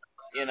build,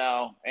 and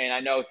I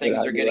know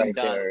things are getting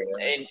done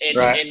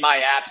in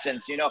my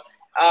absence,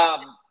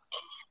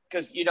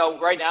 because,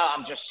 right now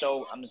I'm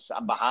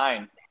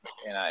behind.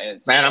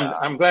 Man,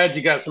 I'm glad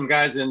you got some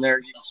guys in there.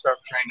 You can start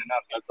training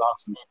up. That's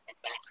awesome.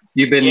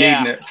 You've been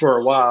needing it for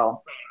a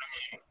while.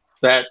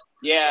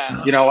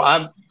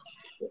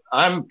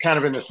 I'm kind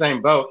of in the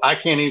same boat. I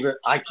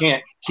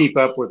can't keep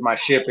up with my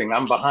shipping.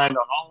 I'm behind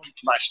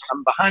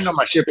on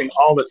my shipping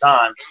all the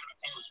time.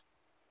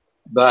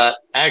 But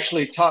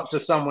actually talked to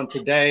someone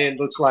today. It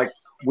looks like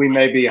we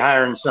may be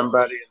hiring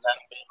somebody,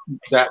 and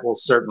that will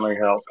certainly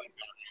help.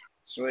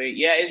 Sweet.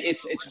 Yeah,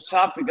 it's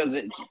tough because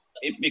it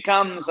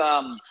becomes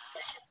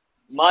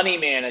money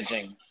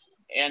managing,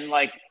 and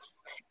like,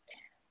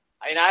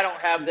 and I don't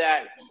have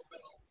that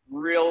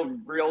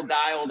real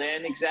dialed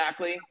in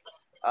exactly.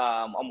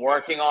 I'm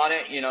working on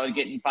it,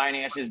 getting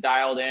finances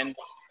dialed in,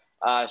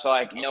 so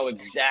I know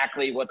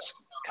exactly what's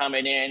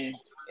coming in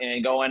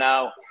and going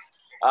out.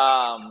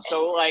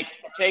 So like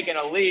taking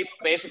a leap,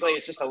 basically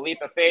it's just a leap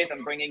of faith.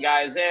 I'm bringing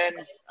guys in.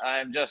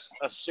 I'm just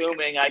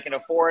assuming I can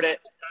afford it.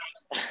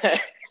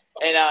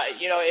 And,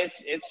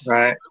 it's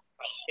Right.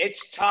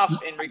 It's tough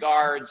in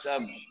regards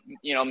of,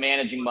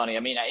 managing money.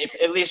 I mean, if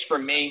at least for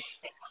me,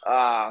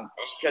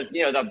 because,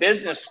 the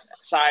business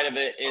side of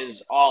it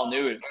is all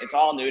new. It's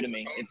all new to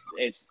me.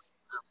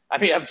 I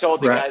mean, I've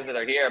told the guys that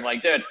are here, I'm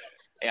like, dude,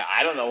 yeah,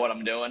 I don't know what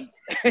I'm doing.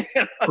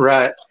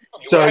 Right.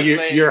 So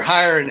you're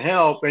hiring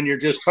help, and you're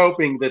just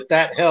hoping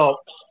that help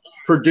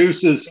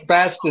produces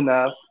fast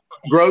enough,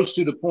 grows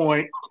to the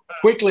point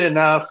quickly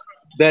enough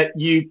that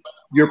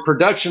your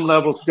production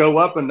levels go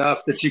up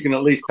enough that you can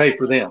at least pay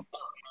for them.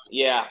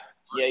 Yeah.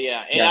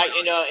 And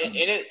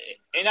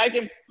I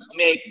can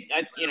make,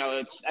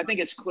 I think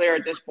it's clear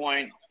at this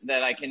point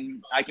that I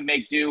can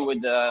make do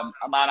with the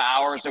amount of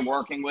hours they're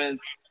working with,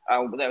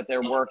 that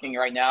they're working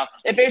right now.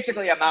 It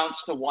basically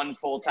amounts to one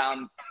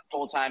full-time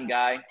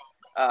guy.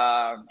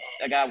 I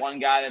got one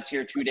guy that's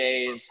here 2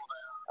 days,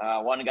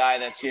 one guy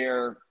that's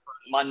here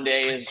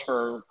Mondays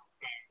for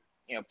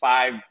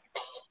 5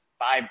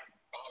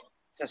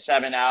 to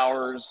 7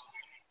 hours,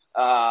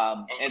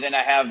 and then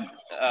I have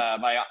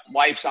my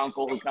wife's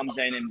uncle who comes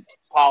in and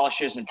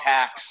polishes and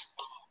packs,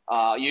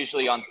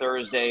 usually on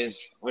Thursdays,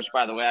 which,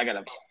 by the way, I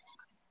gotta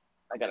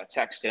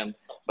text him,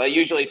 but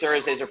usually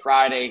Thursdays or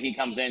Friday he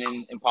comes in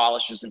and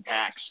polishes and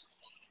packs.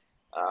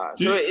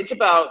 So it's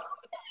about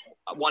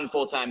one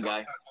full-time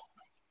guy.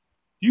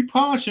 You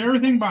polish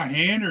everything by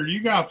hand, or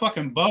you got a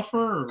fucking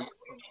buffer, or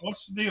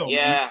what's the deal?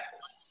 Yeah,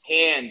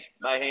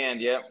 by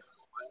hand. Yeah.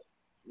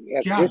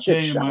 God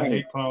damn, I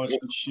hate polishing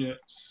shit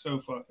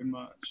so fucking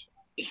much.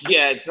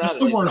 Yeah, it's not. That's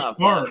the worst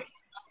part.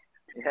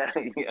 Yeah,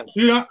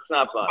 dude, it's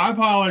not fun. I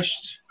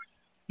polished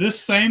this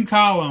same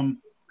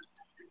column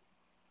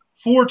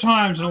 4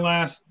 times in the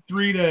last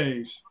 3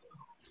 days,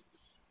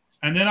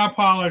 and then I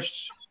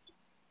polished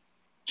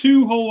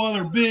 2 whole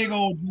other big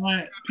old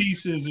giant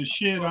pieces of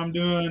shit I'm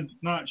doing.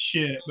 Not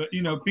shit, but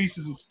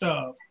pieces of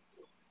stuff.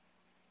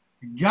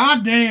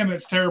 God damn,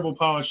 it's terrible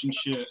polishing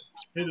shit.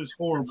 It is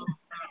horrible.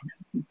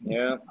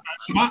 Yeah.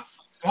 My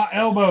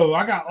elbow,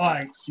 I got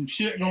like some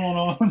shit going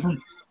on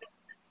from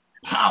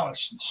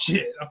polishing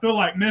shit. I feel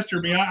like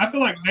Mr. Miyagi. I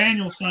feel like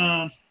Daniel's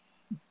son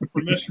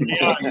for Mr.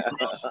 Miyagi.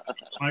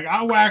 Like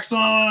I wax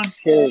on,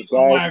 I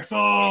wax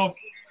off.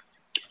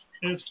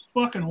 It's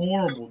fucking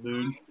horrible,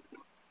 dude.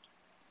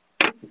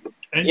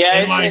 And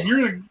like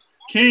you're the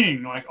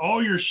king. Like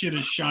all your shit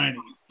is shiny.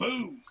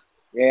 Boom.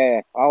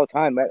 Yeah, all the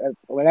time.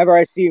 Whenever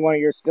I see one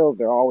of your stills,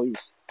 they're always.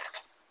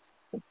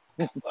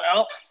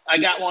 Well, I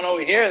got one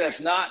over here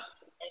that's not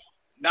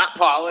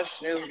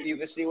polished. You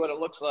can see what it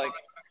looks like.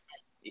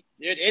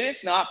 It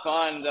is not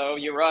fun, though.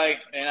 You're right,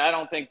 and I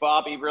don't think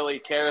Bobby really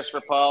cares for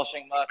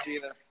polishing much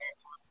either.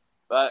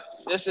 But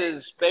this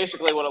is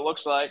basically what it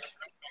looks like.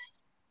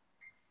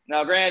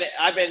 Now, granted,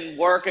 I've been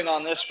working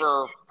on this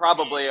for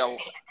probably a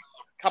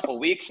couple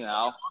weeks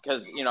now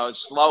because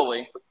it's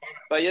slowly.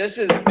 But this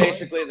is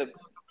basically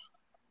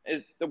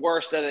the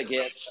worst that it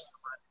gets.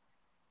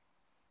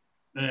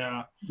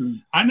 Yeah.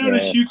 I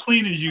notice you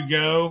clean as you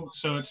go,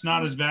 so it's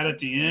not as bad at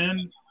the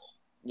end.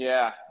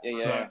 Yeah.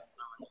 But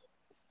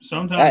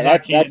sometimes I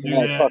can't do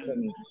that.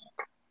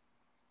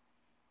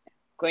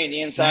 Clean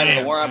the inside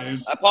of the worm. Dude.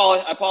 I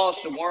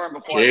polished the worm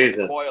before I put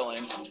the coil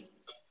in.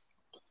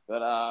 But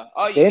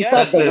the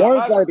inside the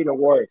worm's gotta be the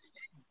worst.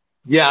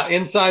 Yeah,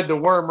 inside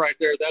the worm right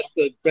there, that's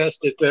the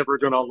best it's ever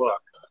gonna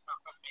look.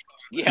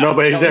 Yeah,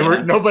 nobody's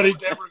ever gonna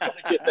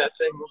get that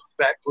thing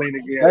back clean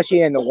again.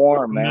 Especially in the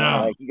warm, man.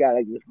 No. Like you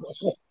gotta.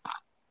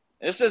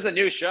 This is a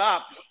new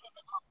shop.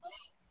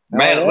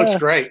 Man, it looks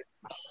great.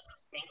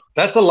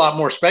 That's a lot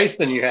more space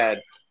than you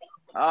had.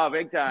 Oh,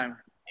 big time.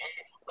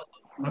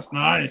 That's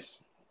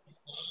nice.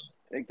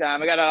 Big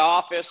time. I got an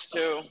office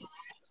too,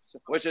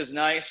 which is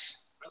nice.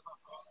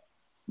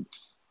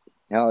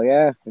 Hell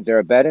yeah! Is there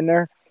a bed in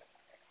there?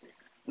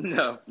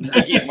 No.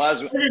 Yeah, might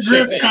as well. Look at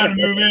Griff trying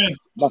to move in.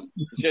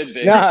 Should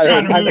be. No,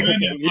 trying to move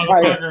in.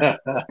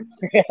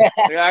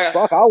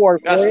 Fuck, I'll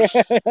work for you.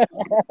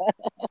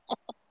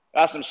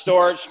 Got some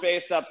storage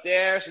space up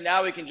there, so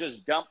now we can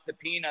just dump the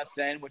peanuts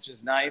in, which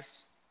is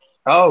nice.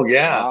 Oh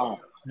yeah. Hell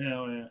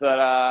yeah.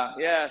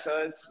 But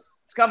so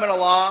it's coming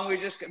along.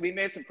 We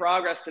made some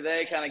progress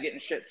today, kind of getting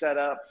shit set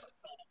up.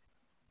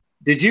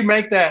 Did you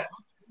make that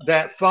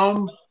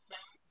foam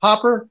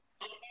popper,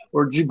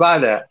 or did you buy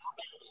that?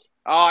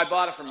 Oh, I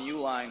bought it from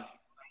Uline.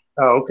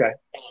 Oh, okay.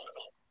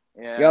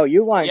 Yeah. Yo,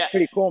 Uline's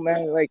pretty cool,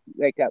 man. Like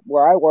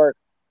where I work,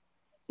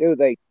 dude,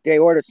 they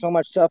order so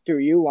much stuff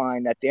through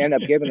Uline that they end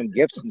up giving them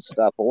gifts and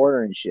stuff,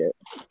 ordering shit.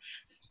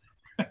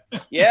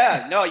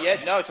 Yeah, no,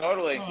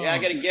 totally. Yeah, I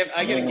get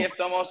a gift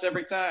almost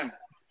every time.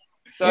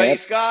 So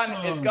it's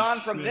gone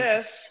from shit.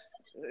 this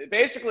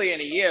basically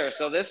in a year.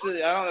 So this is,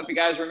 I don't know if you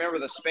guys remember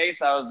the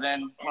space I was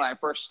in when I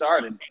first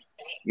started.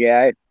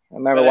 Yeah, I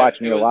remember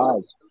watching your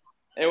lives.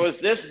 It was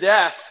this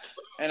desk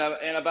in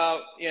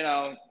about,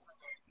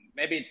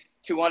 maybe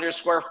 200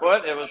 square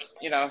foot. It was,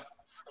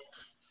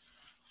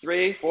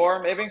 3,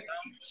 4, maybe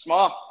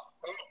small.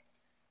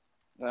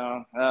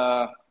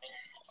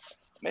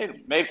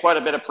 Made quite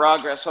a bit of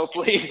progress.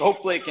 Hopefully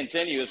it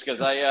continues,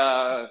 because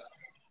I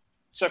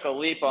took a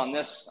leap on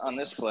this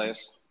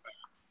place.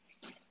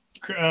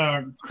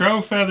 Crow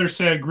Feather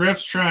said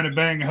Griff's trying to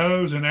bang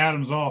hoes in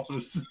Adam's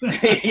office.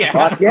 Yeah.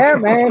 Fuck yeah,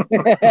 man.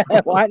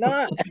 Why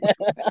not?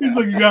 He's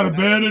like, you got a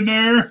bed in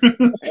there?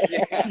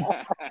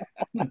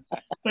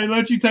 They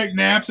let you take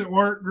naps at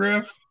work,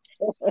 Griff?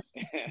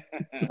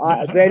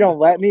 They don't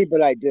let me,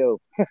 but I do.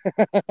 That's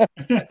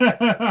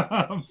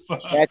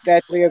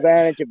the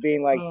advantage of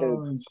being like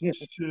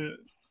this. Shit.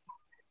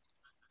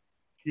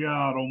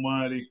 God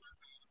almighty.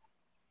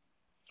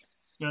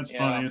 That's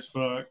funny as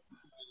fuck.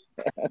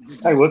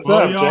 Hey, what's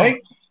up,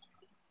 Jake?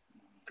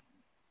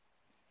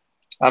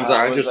 I'm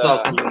sorry, I just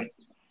saw something.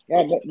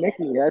 Yeah,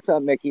 Mickey. That's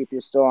up, Mickey, if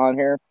you're still on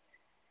here.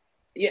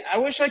 Yeah, I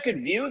wish I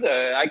could view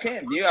I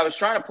can't view. I was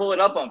trying to pull it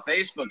up on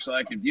Facebook so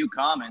I could view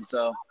comments.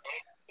 So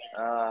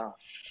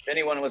if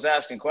anyone was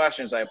asking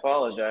questions, I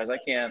apologize. I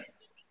can't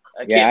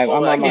get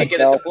it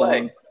to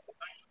play.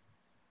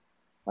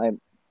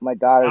 My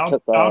daughter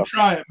I'll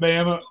try it,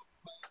 Bama.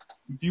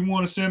 If you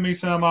want to send me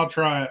some, I'll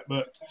try it.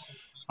 But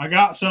I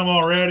got some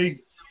already.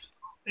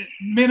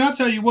 Man, I'll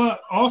tell you what,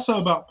 also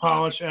about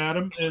polish,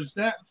 Adam, is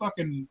that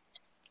fucking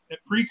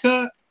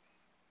pre-cut.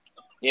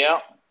 Yeah.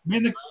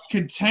 Man, the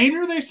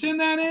container they send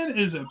that in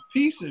is a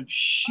piece of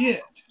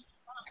shit.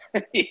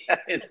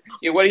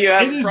 What are you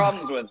having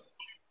problems with?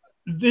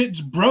 It's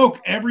broke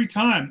every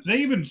time. They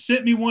even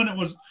sent me one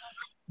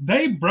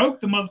they broke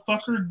the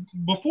motherfucker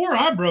before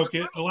I broke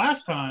it the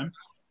last time.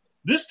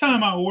 This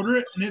time I order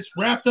it and it's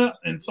wrapped up,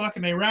 and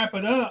fucking they wrap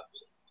it up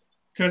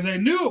because they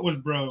knew it was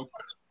broke.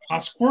 I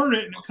squirt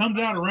it and it comes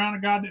out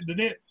around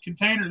the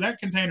container. That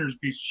container is a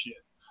piece of shit.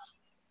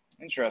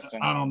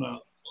 Interesting. I don't know.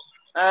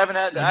 I haven't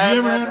had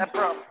that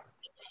problem.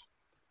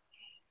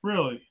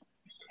 Really?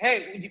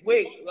 Hey,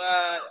 wait.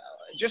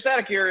 Just out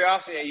of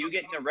curiosity, are you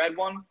getting the red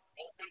one?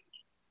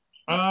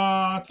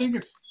 I think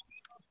it's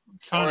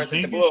kind of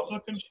pinkish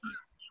looking shit.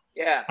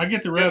 Yeah. I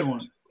get the red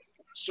one.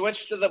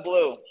 Switch to the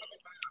blue.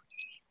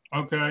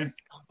 Okay.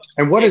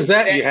 And what is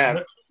that you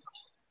have?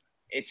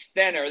 It's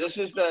thinner. This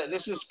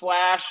is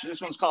Flash.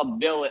 This one's called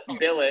Billet.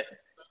 The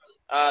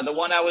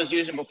one I was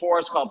using before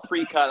is called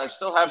Pre-Cut. I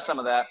still have some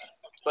of that,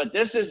 but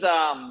this is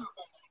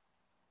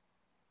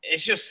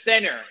it's just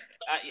thinner.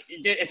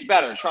 It's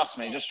better. Trust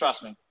me. Just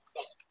trust me.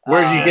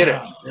 Where did you get it?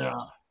 Yeah.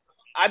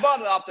 I bought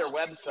it off their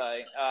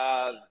website.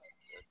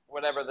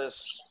 Whatever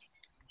this.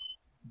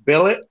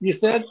 Billet, you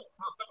said?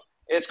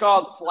 It's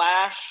called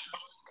Flash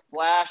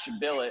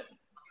Billet.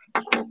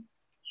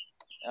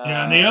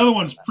 Yeah, and the other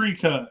one's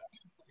pre-cut.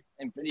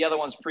 And the other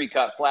one's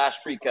pre-cut,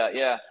 Flash pre-cut.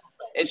 Yeah,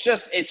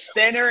 it's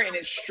thinner and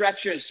it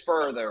stretches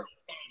further.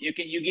 You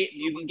can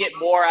get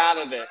more out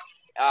of it.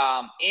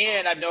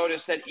 And I've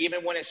noticed that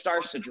even when it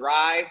starts to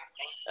dry,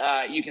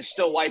 you can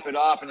still wipe it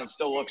off and it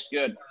still looks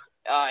good.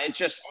 It's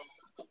just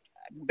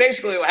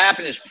basically what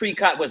happened is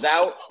pre-cut was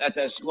out at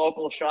this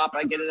local shop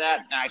I get it at,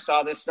 and I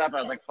saw this stuff. I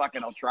was like, "Fuck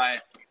it, I'll try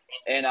it,"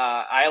 and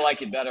I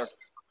like it better.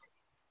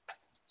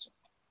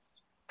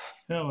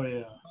 Hell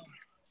yeah.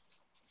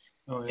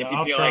 Oh, yeah. If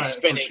you feel like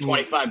spending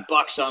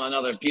 $25 on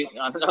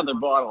another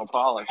bottle of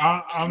polish.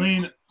 I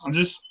mean, I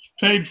just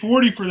paid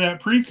 $40 for that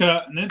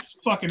pre-cut, and it's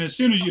fucking, as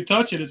soon as you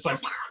touch it, it's like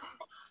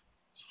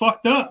it's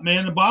fucked up,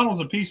 man. The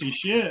bottle's a piece of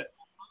shit.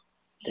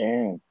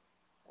 Damn.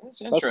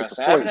 That's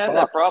interesting. I haven't had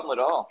that problem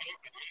at all.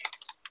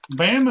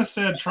 Bama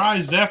said try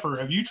Zephyr.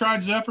 Have you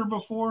tried Zephyr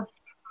before?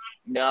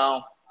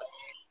 No.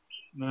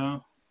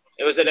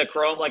 It was a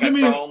chrome, like a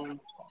chrome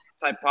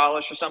type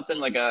polish or something,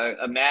 like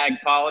a mag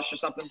polish or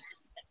something?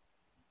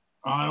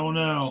 I don't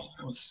know.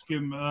 Let's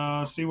give him,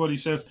 see what he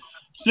says.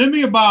 Send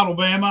me a bottle,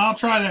 Bama. I'll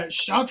try that.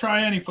 I'll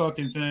try any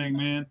fucking thing,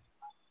 man.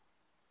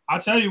 I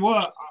tell you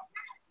what,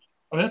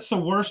 that's the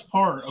worst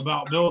part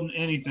about building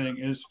anything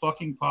is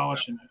fucking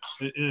polishing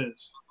it. It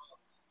is.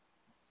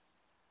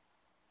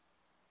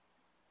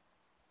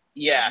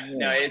 Yeah,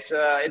 no, it's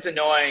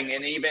annoying,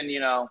 and even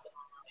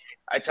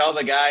I tell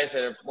the guys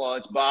that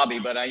it's Bobby,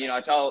 but I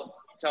tell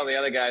the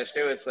other guys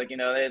too. It's like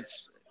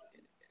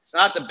it's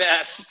not the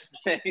best.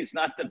 It's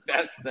not the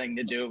best thing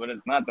to do, but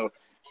it's not the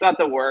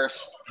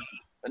worst.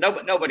 But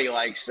nobody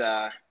likes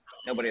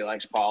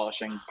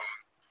polishing.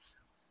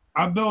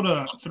 I built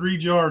a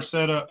 3-jar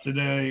setup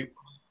today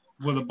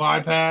with a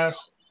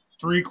bypass,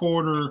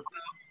 3/4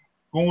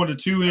 going to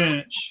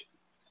 2-inch.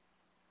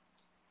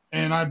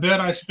 And I bet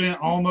I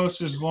spent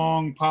almost as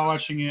long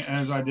polishing it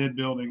as I did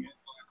building it.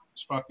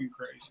 It's fucking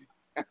crazy.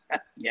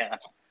 Yeah.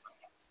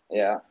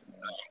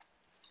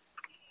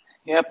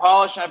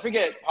 Polishing. I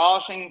forget,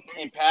 polishing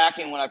and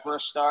packing when I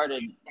first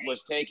started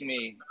was taking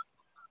me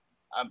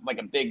like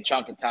a big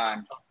chunk of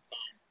time.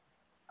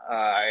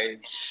 I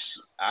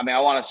mean, I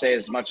want to say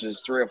as much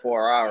as 3 or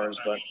 4 hours,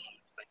 but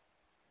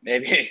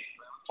maybe.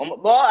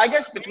 Well, I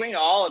guess between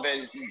all of it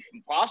is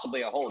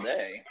possibly a whole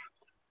day.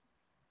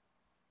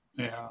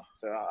 Yeah.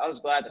 So I was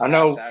glad to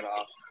pass that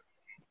off.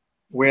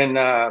 When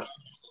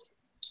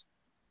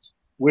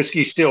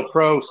Whiskey Steel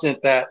Pro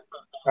sent that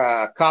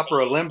copper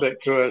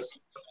alembic to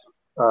us,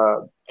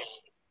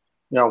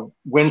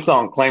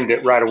 Windsong claimed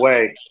it right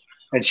away,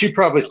 and she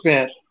probably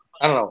spent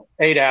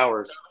 8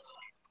 hours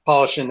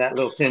polishing that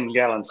little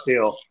 10-gallon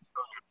steel.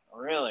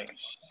 Really?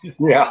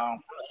 Yeah.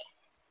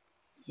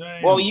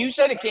 Well, you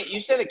said it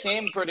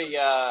came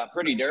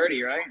pretty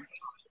dirty, right?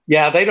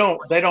 Yeah, they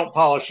don't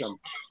polish them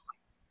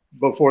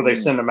before they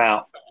send them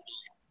out.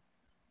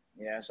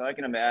 Yeah, so I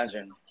can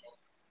imagine.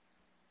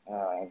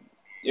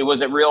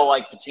 Was it real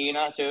like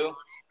patina too?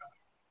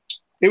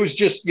 It was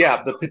just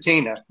the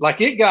patina.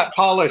 Like it got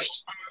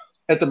polished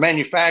at the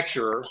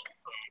manufacturer,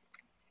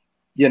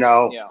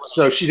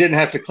 so she didn't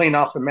have to clean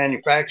off the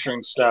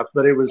manufacturing stuff,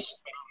 but it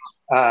was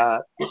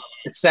it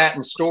sat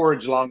in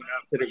storage long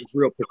enough that it was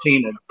real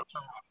patinaed.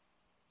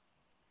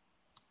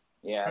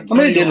 Yeah. I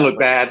mean, it didn't look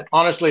bad.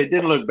 Honestly, it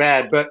didn't look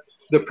bad, but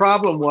the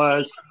problem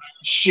was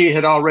she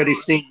had already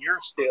seen your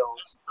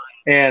stills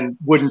and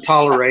wouldn't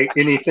tolerate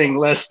anything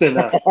less than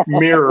a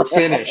mirror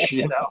finish,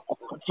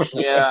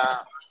 Yeah.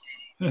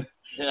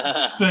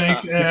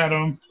 Thanks,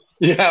 Adam.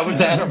 Yeah, it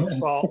was Adam's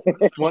fault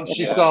once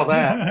she saw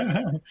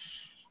that.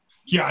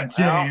 God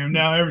damn,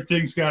 now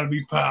everything's got to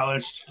be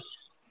polished.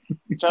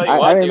 Tell you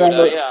what, dude.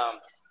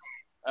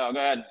 Oh, go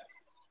ahead.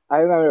 I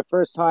remember the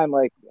first time,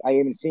 like, I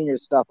even seen your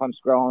stuff. I'm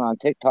scrolling on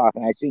TikTok,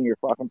 and I seen your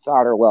fucking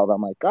solder weld.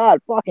 I'm like, God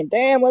fucking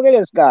damn, look at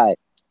this guy.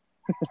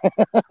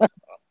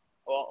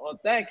 Well,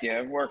 thank you.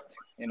 It worked,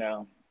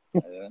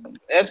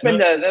 That's been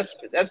the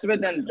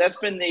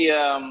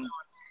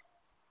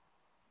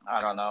I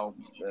don't know,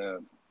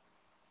 the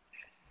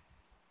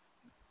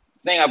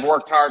thing I've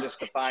worked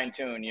hardest to fine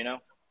tune,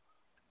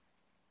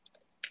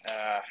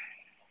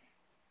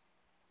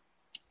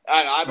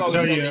 I've always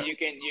said that you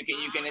can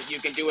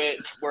do it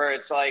where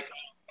it's like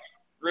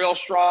real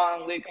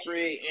strong, leak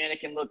free, and it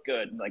can look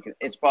good. Like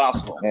it's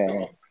possible.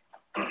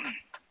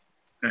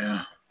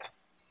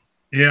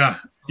 Yeah.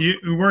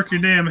 You work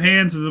your damn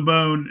hands to the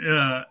bone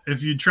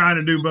if you're trying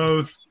to do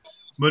both,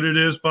 but it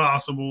is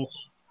possible.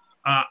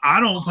 I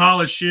don't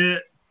polish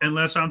shit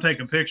unless I'm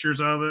taking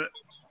pictures of it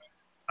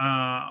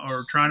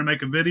or trying to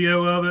make a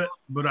video of it,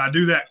 but I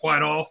do that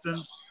quite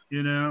often,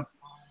 because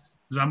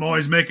I'm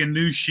always making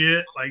new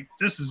shit. Like,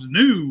 this is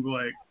new.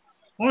 Like,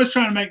 I'm always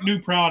trying to make new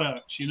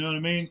products, you know what I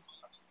mean?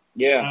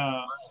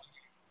 Yeah.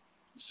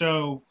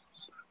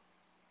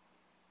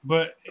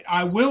 But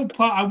I will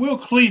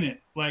clean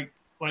it. Like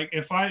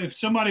if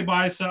somebody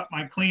buys something,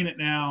 I clean it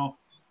now.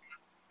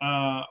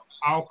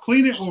 I'll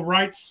clean it with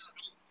Wright's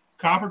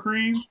copper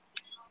cream,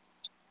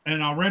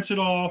 and I'll rinse it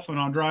off and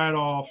I'll dry it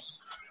off,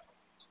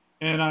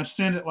 and I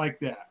send it like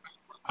that.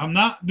 I'm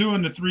not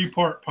doing the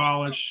 3-part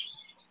polish,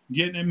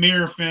 getting it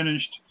mirror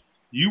finished.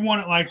 You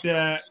want it like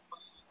that?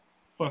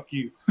 Fuck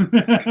you.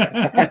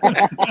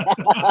 That's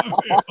how I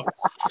feel.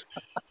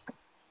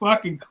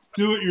 Fucking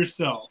do it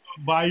yourself.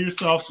 Buy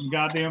yourself some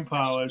goddamn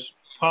polish.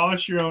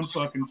 Polish your own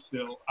fucking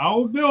still. I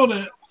will build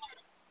it.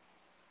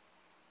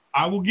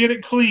 I will get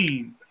it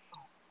clean.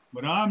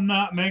 But I'm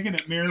not making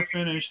it mirror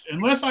finished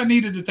unless I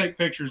needed to take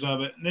pictures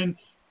of it. And then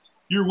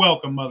you're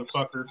welcome,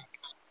 motherfucker.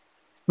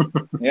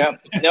 Yeah.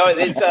 No,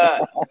 it's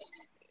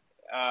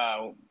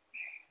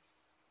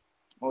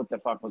what the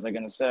fuck was I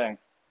gonna say?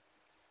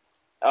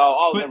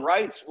 The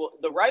Wrights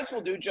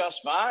will do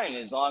just fine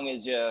as long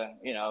as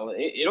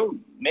it'll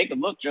make it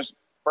look just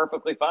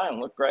perfectly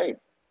fine, look great.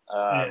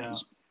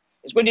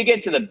 It's when you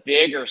get to the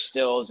bigger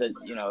stills that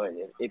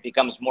it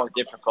becomes more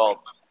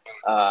difficult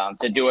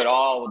to do it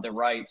all with the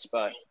Wrights.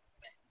 But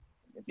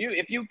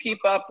if you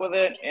keep up with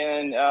it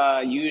and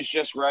use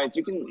just Wrights,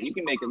 you can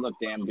make it look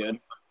damn good.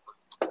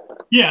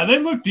 Yeah, they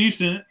look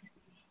decent.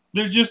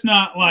 They're just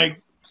not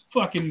like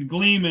fucking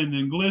gleaming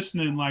and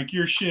glistening like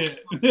your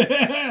shit.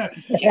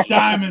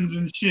 Diamonds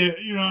and shit,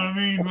 you know what I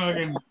mean?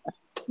 Fucking,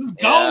 this is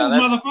gold,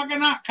 motherfucker,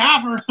 not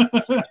copper.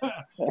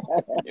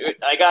 Dude,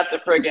 I got the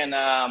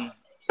friggin'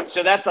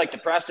 so that's like the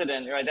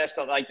precedent, right? That's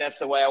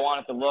the way I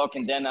want it to look.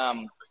 And then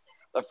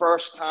the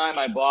first time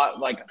I bought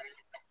like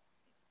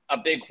a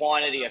big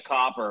quantity of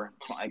copper,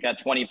 I got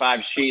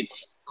 25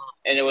 sheets,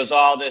 and it was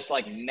all this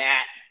like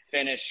matte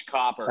finished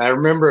copper. I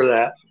remember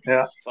that.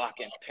 Yeah.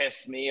 Fucking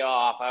pissed me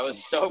off. I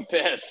was so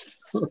pissed.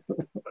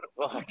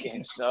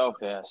 Fucking so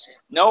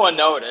pissed. No one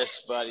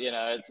noticed, but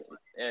it's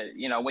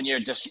when you're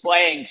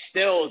displaying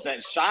stills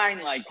that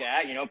shine like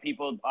that,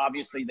 people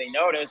obviously they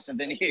notice, and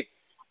then then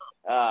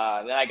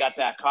I got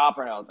that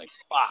copper, and I was like,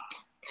 fuck.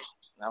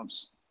 And I'm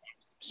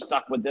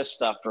stuck with this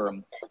stuff for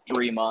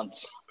 3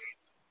 months.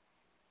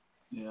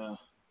 Yeah.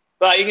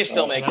 But you can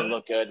still make it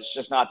look good. It's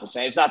just not the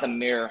same. It's not the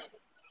mirror.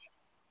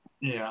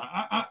 Yeah,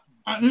 I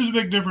there's a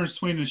big difference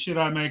between the shit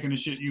I make and the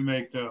shit you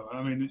make, though.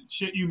 I mean, the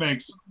shit you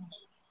make's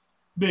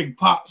big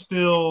pot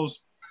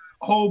stills,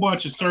 a whole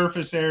bunch of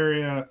surface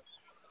area.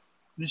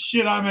 The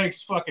shit I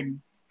make's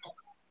fucking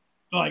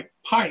like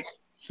pipe,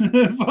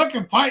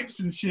 fucking pipes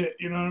and shit.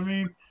 You know what I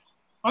mean?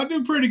 I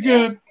do pretty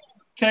good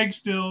keg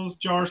stills,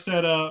 jar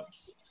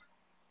setups.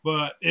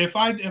 But if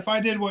I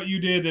did what you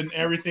did, then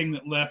everything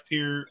that left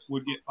here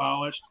would get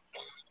polished.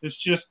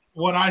 It's just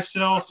what I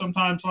sell.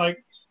 Sometimes, like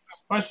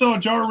if I sell a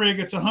jar rig,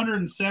 it's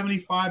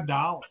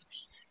 $175.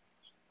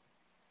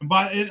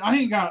 But I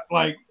ain't got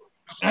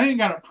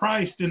it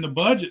priced in the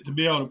budget to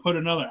be able to put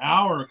another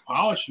hour of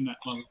polishing that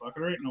motherfucker.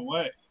 There ain't no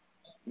way.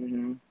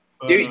 Mm-hmm.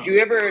 But, do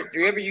you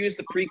ever use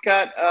the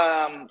pre-cut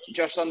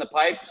just on the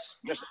pipes,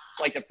 just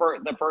like the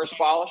first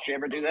polish? Do you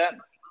ever do that?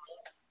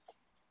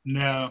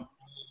 No.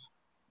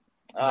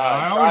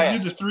 I always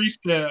did the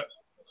 3-step.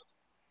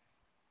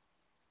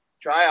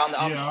 Try on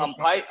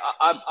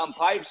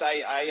pipes.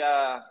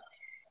 I've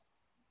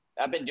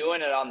been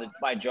doing it on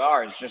my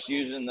jars, just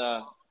using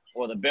the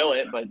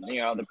billet, but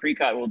the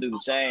pre-cut will do the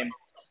same.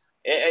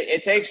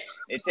 It takes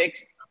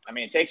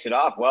it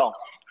off well.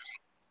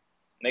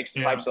 Makes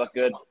the pipes look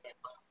good.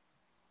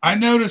 I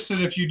noticed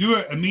that if you do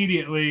it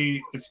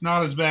immediately, it's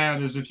not as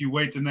bad as if you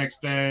wait the next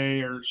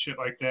day or shit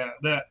like that.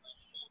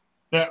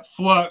 That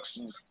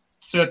flux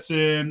sets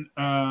in,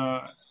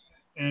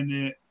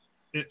 and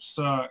it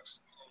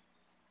sucks.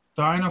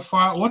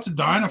 Dynaphile. What's a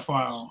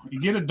dynaphile?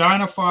 You get a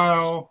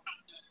dynaphile,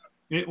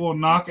 it will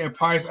knock a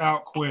pipe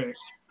out quick.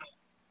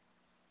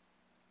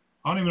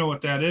 I don't even know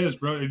what that is,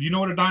 bro. Do you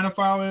know what a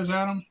dynaphile is,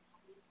 Adam?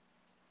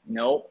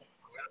 Nope.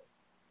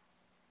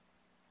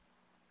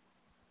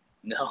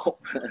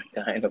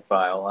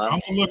 Dynaphile. Huh?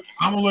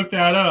 I'm gonna look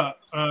that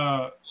up,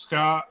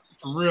 Scott,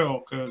 for real,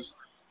 because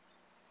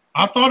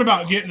I thought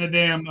about getting a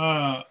damn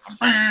one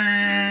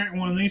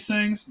of these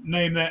things.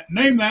 Name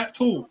that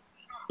tool.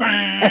 Who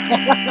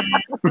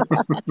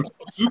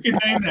can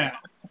name that?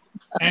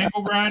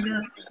 Angle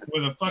grinder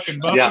with a fucking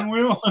buffing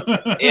wheel?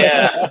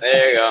 Yeah,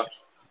 there you go.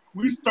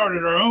 We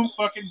started our own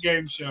fucking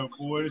game show,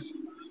 boys.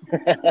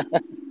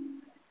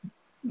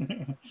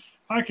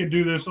 I could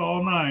do this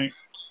all night.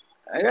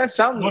 I got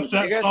something. What's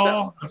that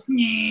saw?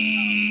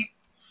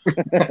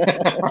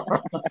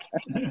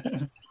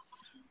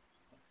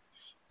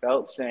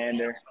 Belt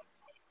sander.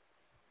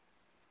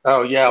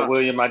 Oh yeah,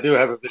 William, I do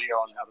have a video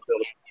on how to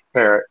build a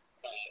parrot.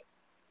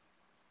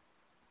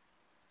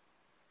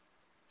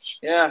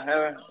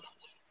 Yeah,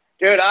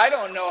 dude, I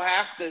don't know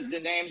half the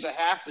names of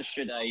half the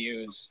shit I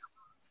use.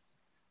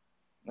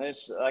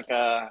 It's like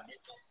a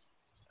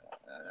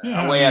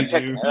way I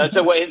pick. It's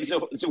a way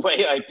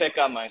I pick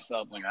on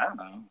myself. Like I don't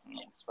know.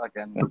 It's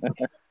fucking.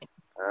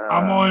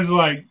 I'm always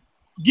like,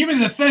 give me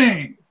the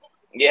thing.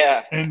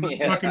 Yeah. And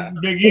fucking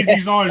Big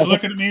Easy's always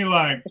looking at me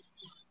like,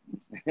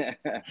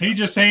 he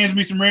just hands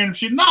me some random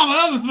shit. No, the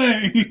other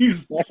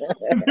things.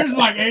 There's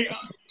like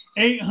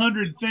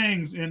 800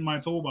 things in my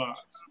toolbox,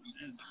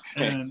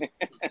 and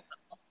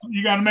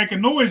you got to make a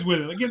noise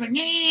with it. Give me the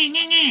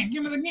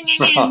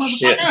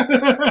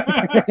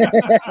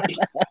motherfucker.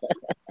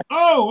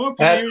 Oh,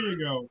 okay, here you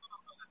go.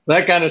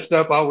 That kind of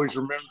stuff always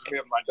reminds me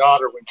of my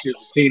daughter when she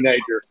was a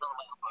teenager.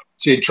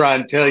 She'd try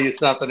and tell you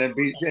something and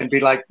be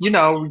like,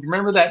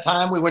 remember that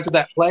time we went to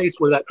that place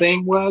where that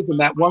thing was and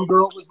that one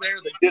girl was there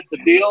that did the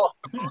deal?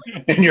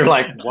 And you're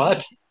like,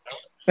 what?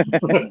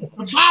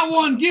 Buy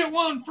one, get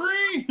one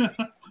free.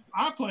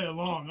 I play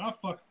along. I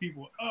fuck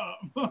people up.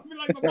 Be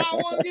like, buy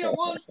one, get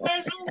one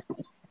special.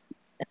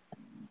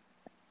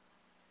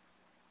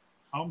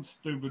 I'm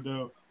stupid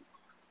though.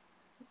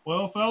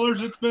 Well,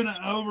 fellers, it's been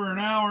over an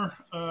hour.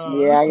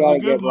 Yeah, I gotta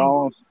get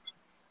rolling.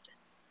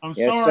 I'm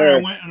sorry I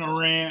went in a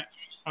rant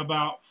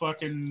about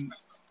the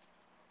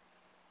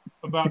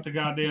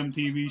goddamn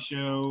TV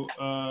show.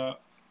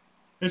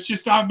 It's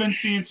just I've been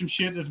seeing some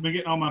shit that's been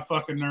getting on my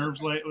fucking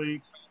nerves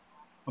lately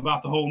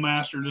about the whole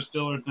master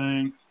distiller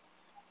thing.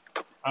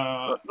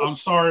 I'm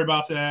sorry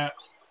about that.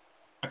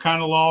 I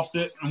kind of lost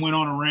it and went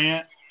on a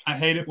rant. I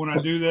hate it when I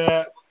do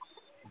that.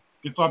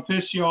 If I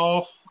piss you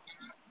off,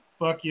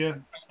 fuck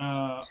you.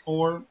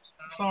 Or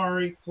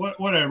sorry,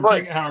 whatever.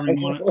 Take it however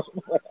you want it.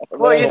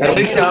 Well,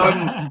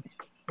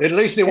 at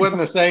least it wasn't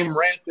the same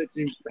rant that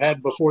you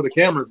had before the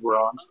cameras were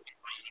on.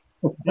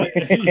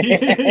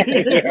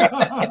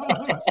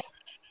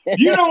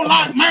 You don't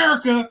like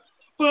America,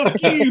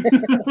 fuck you.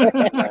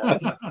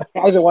 I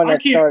was the one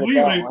that started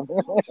that one.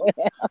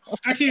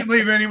 I can't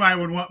believe anybody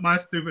would want my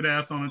stupid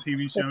ass on a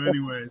TV show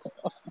anyways.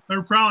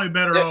 They're probably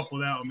better off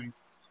without me.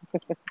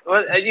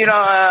 Well, but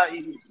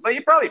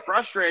you're probably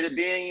frustrated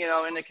being,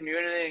 in the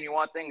community, and you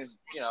want things,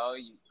 you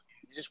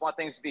just want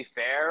things to be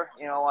fair,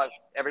 like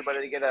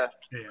everybody to get a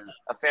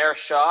fair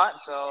shot.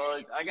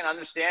 So I can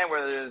understand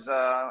where there's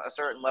a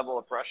certain level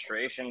of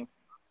frustration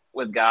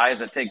with guys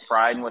that take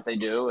pride in what they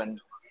do. And,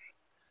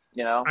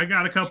 I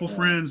got a couple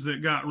friends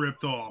that got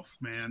ripped off,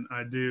 man.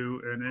 I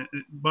do. And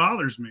it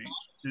bothers me.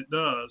 It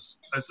does.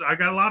 I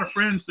got a lot of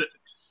friends that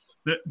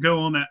go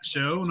on that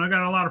show, and I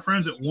got a lot of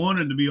friends that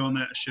wanted to be on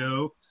that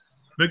show,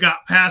 but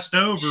got passed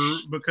over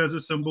because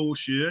of some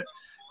bullshit.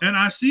 And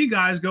I see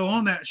guys go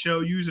on that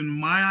show using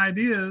my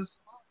ideas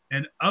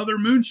and other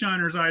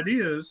moonshiners'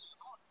 ideas,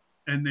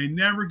 and they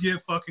never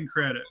give fucking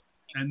credit.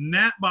 And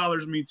that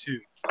bothers me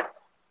too.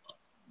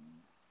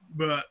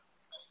 but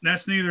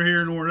that's neither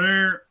here nor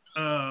there.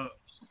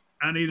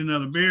 I need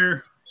another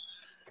beer.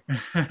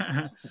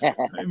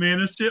 Man,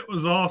 this shit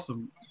was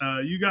awesome.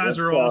 You guys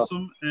are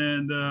awesome,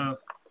 and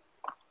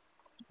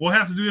we'll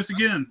have to do this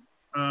again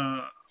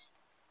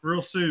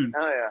real soon.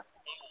 Oh yeah.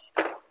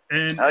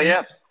 And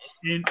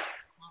in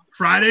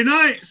Friday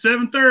night,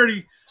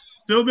 7:30,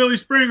 Phil Billy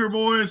Springer,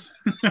 boys.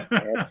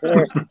 Yes,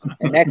 sir.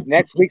 And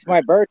next week's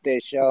my birthday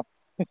show.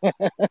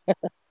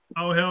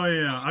 Oh hell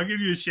yeah! I'll give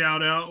you a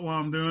shout out while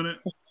I'm doing it.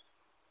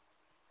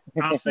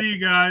 I'll see you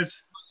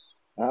guys.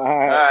 All All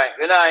right.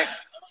 Good night.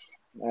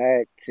 All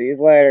right. See you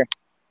later.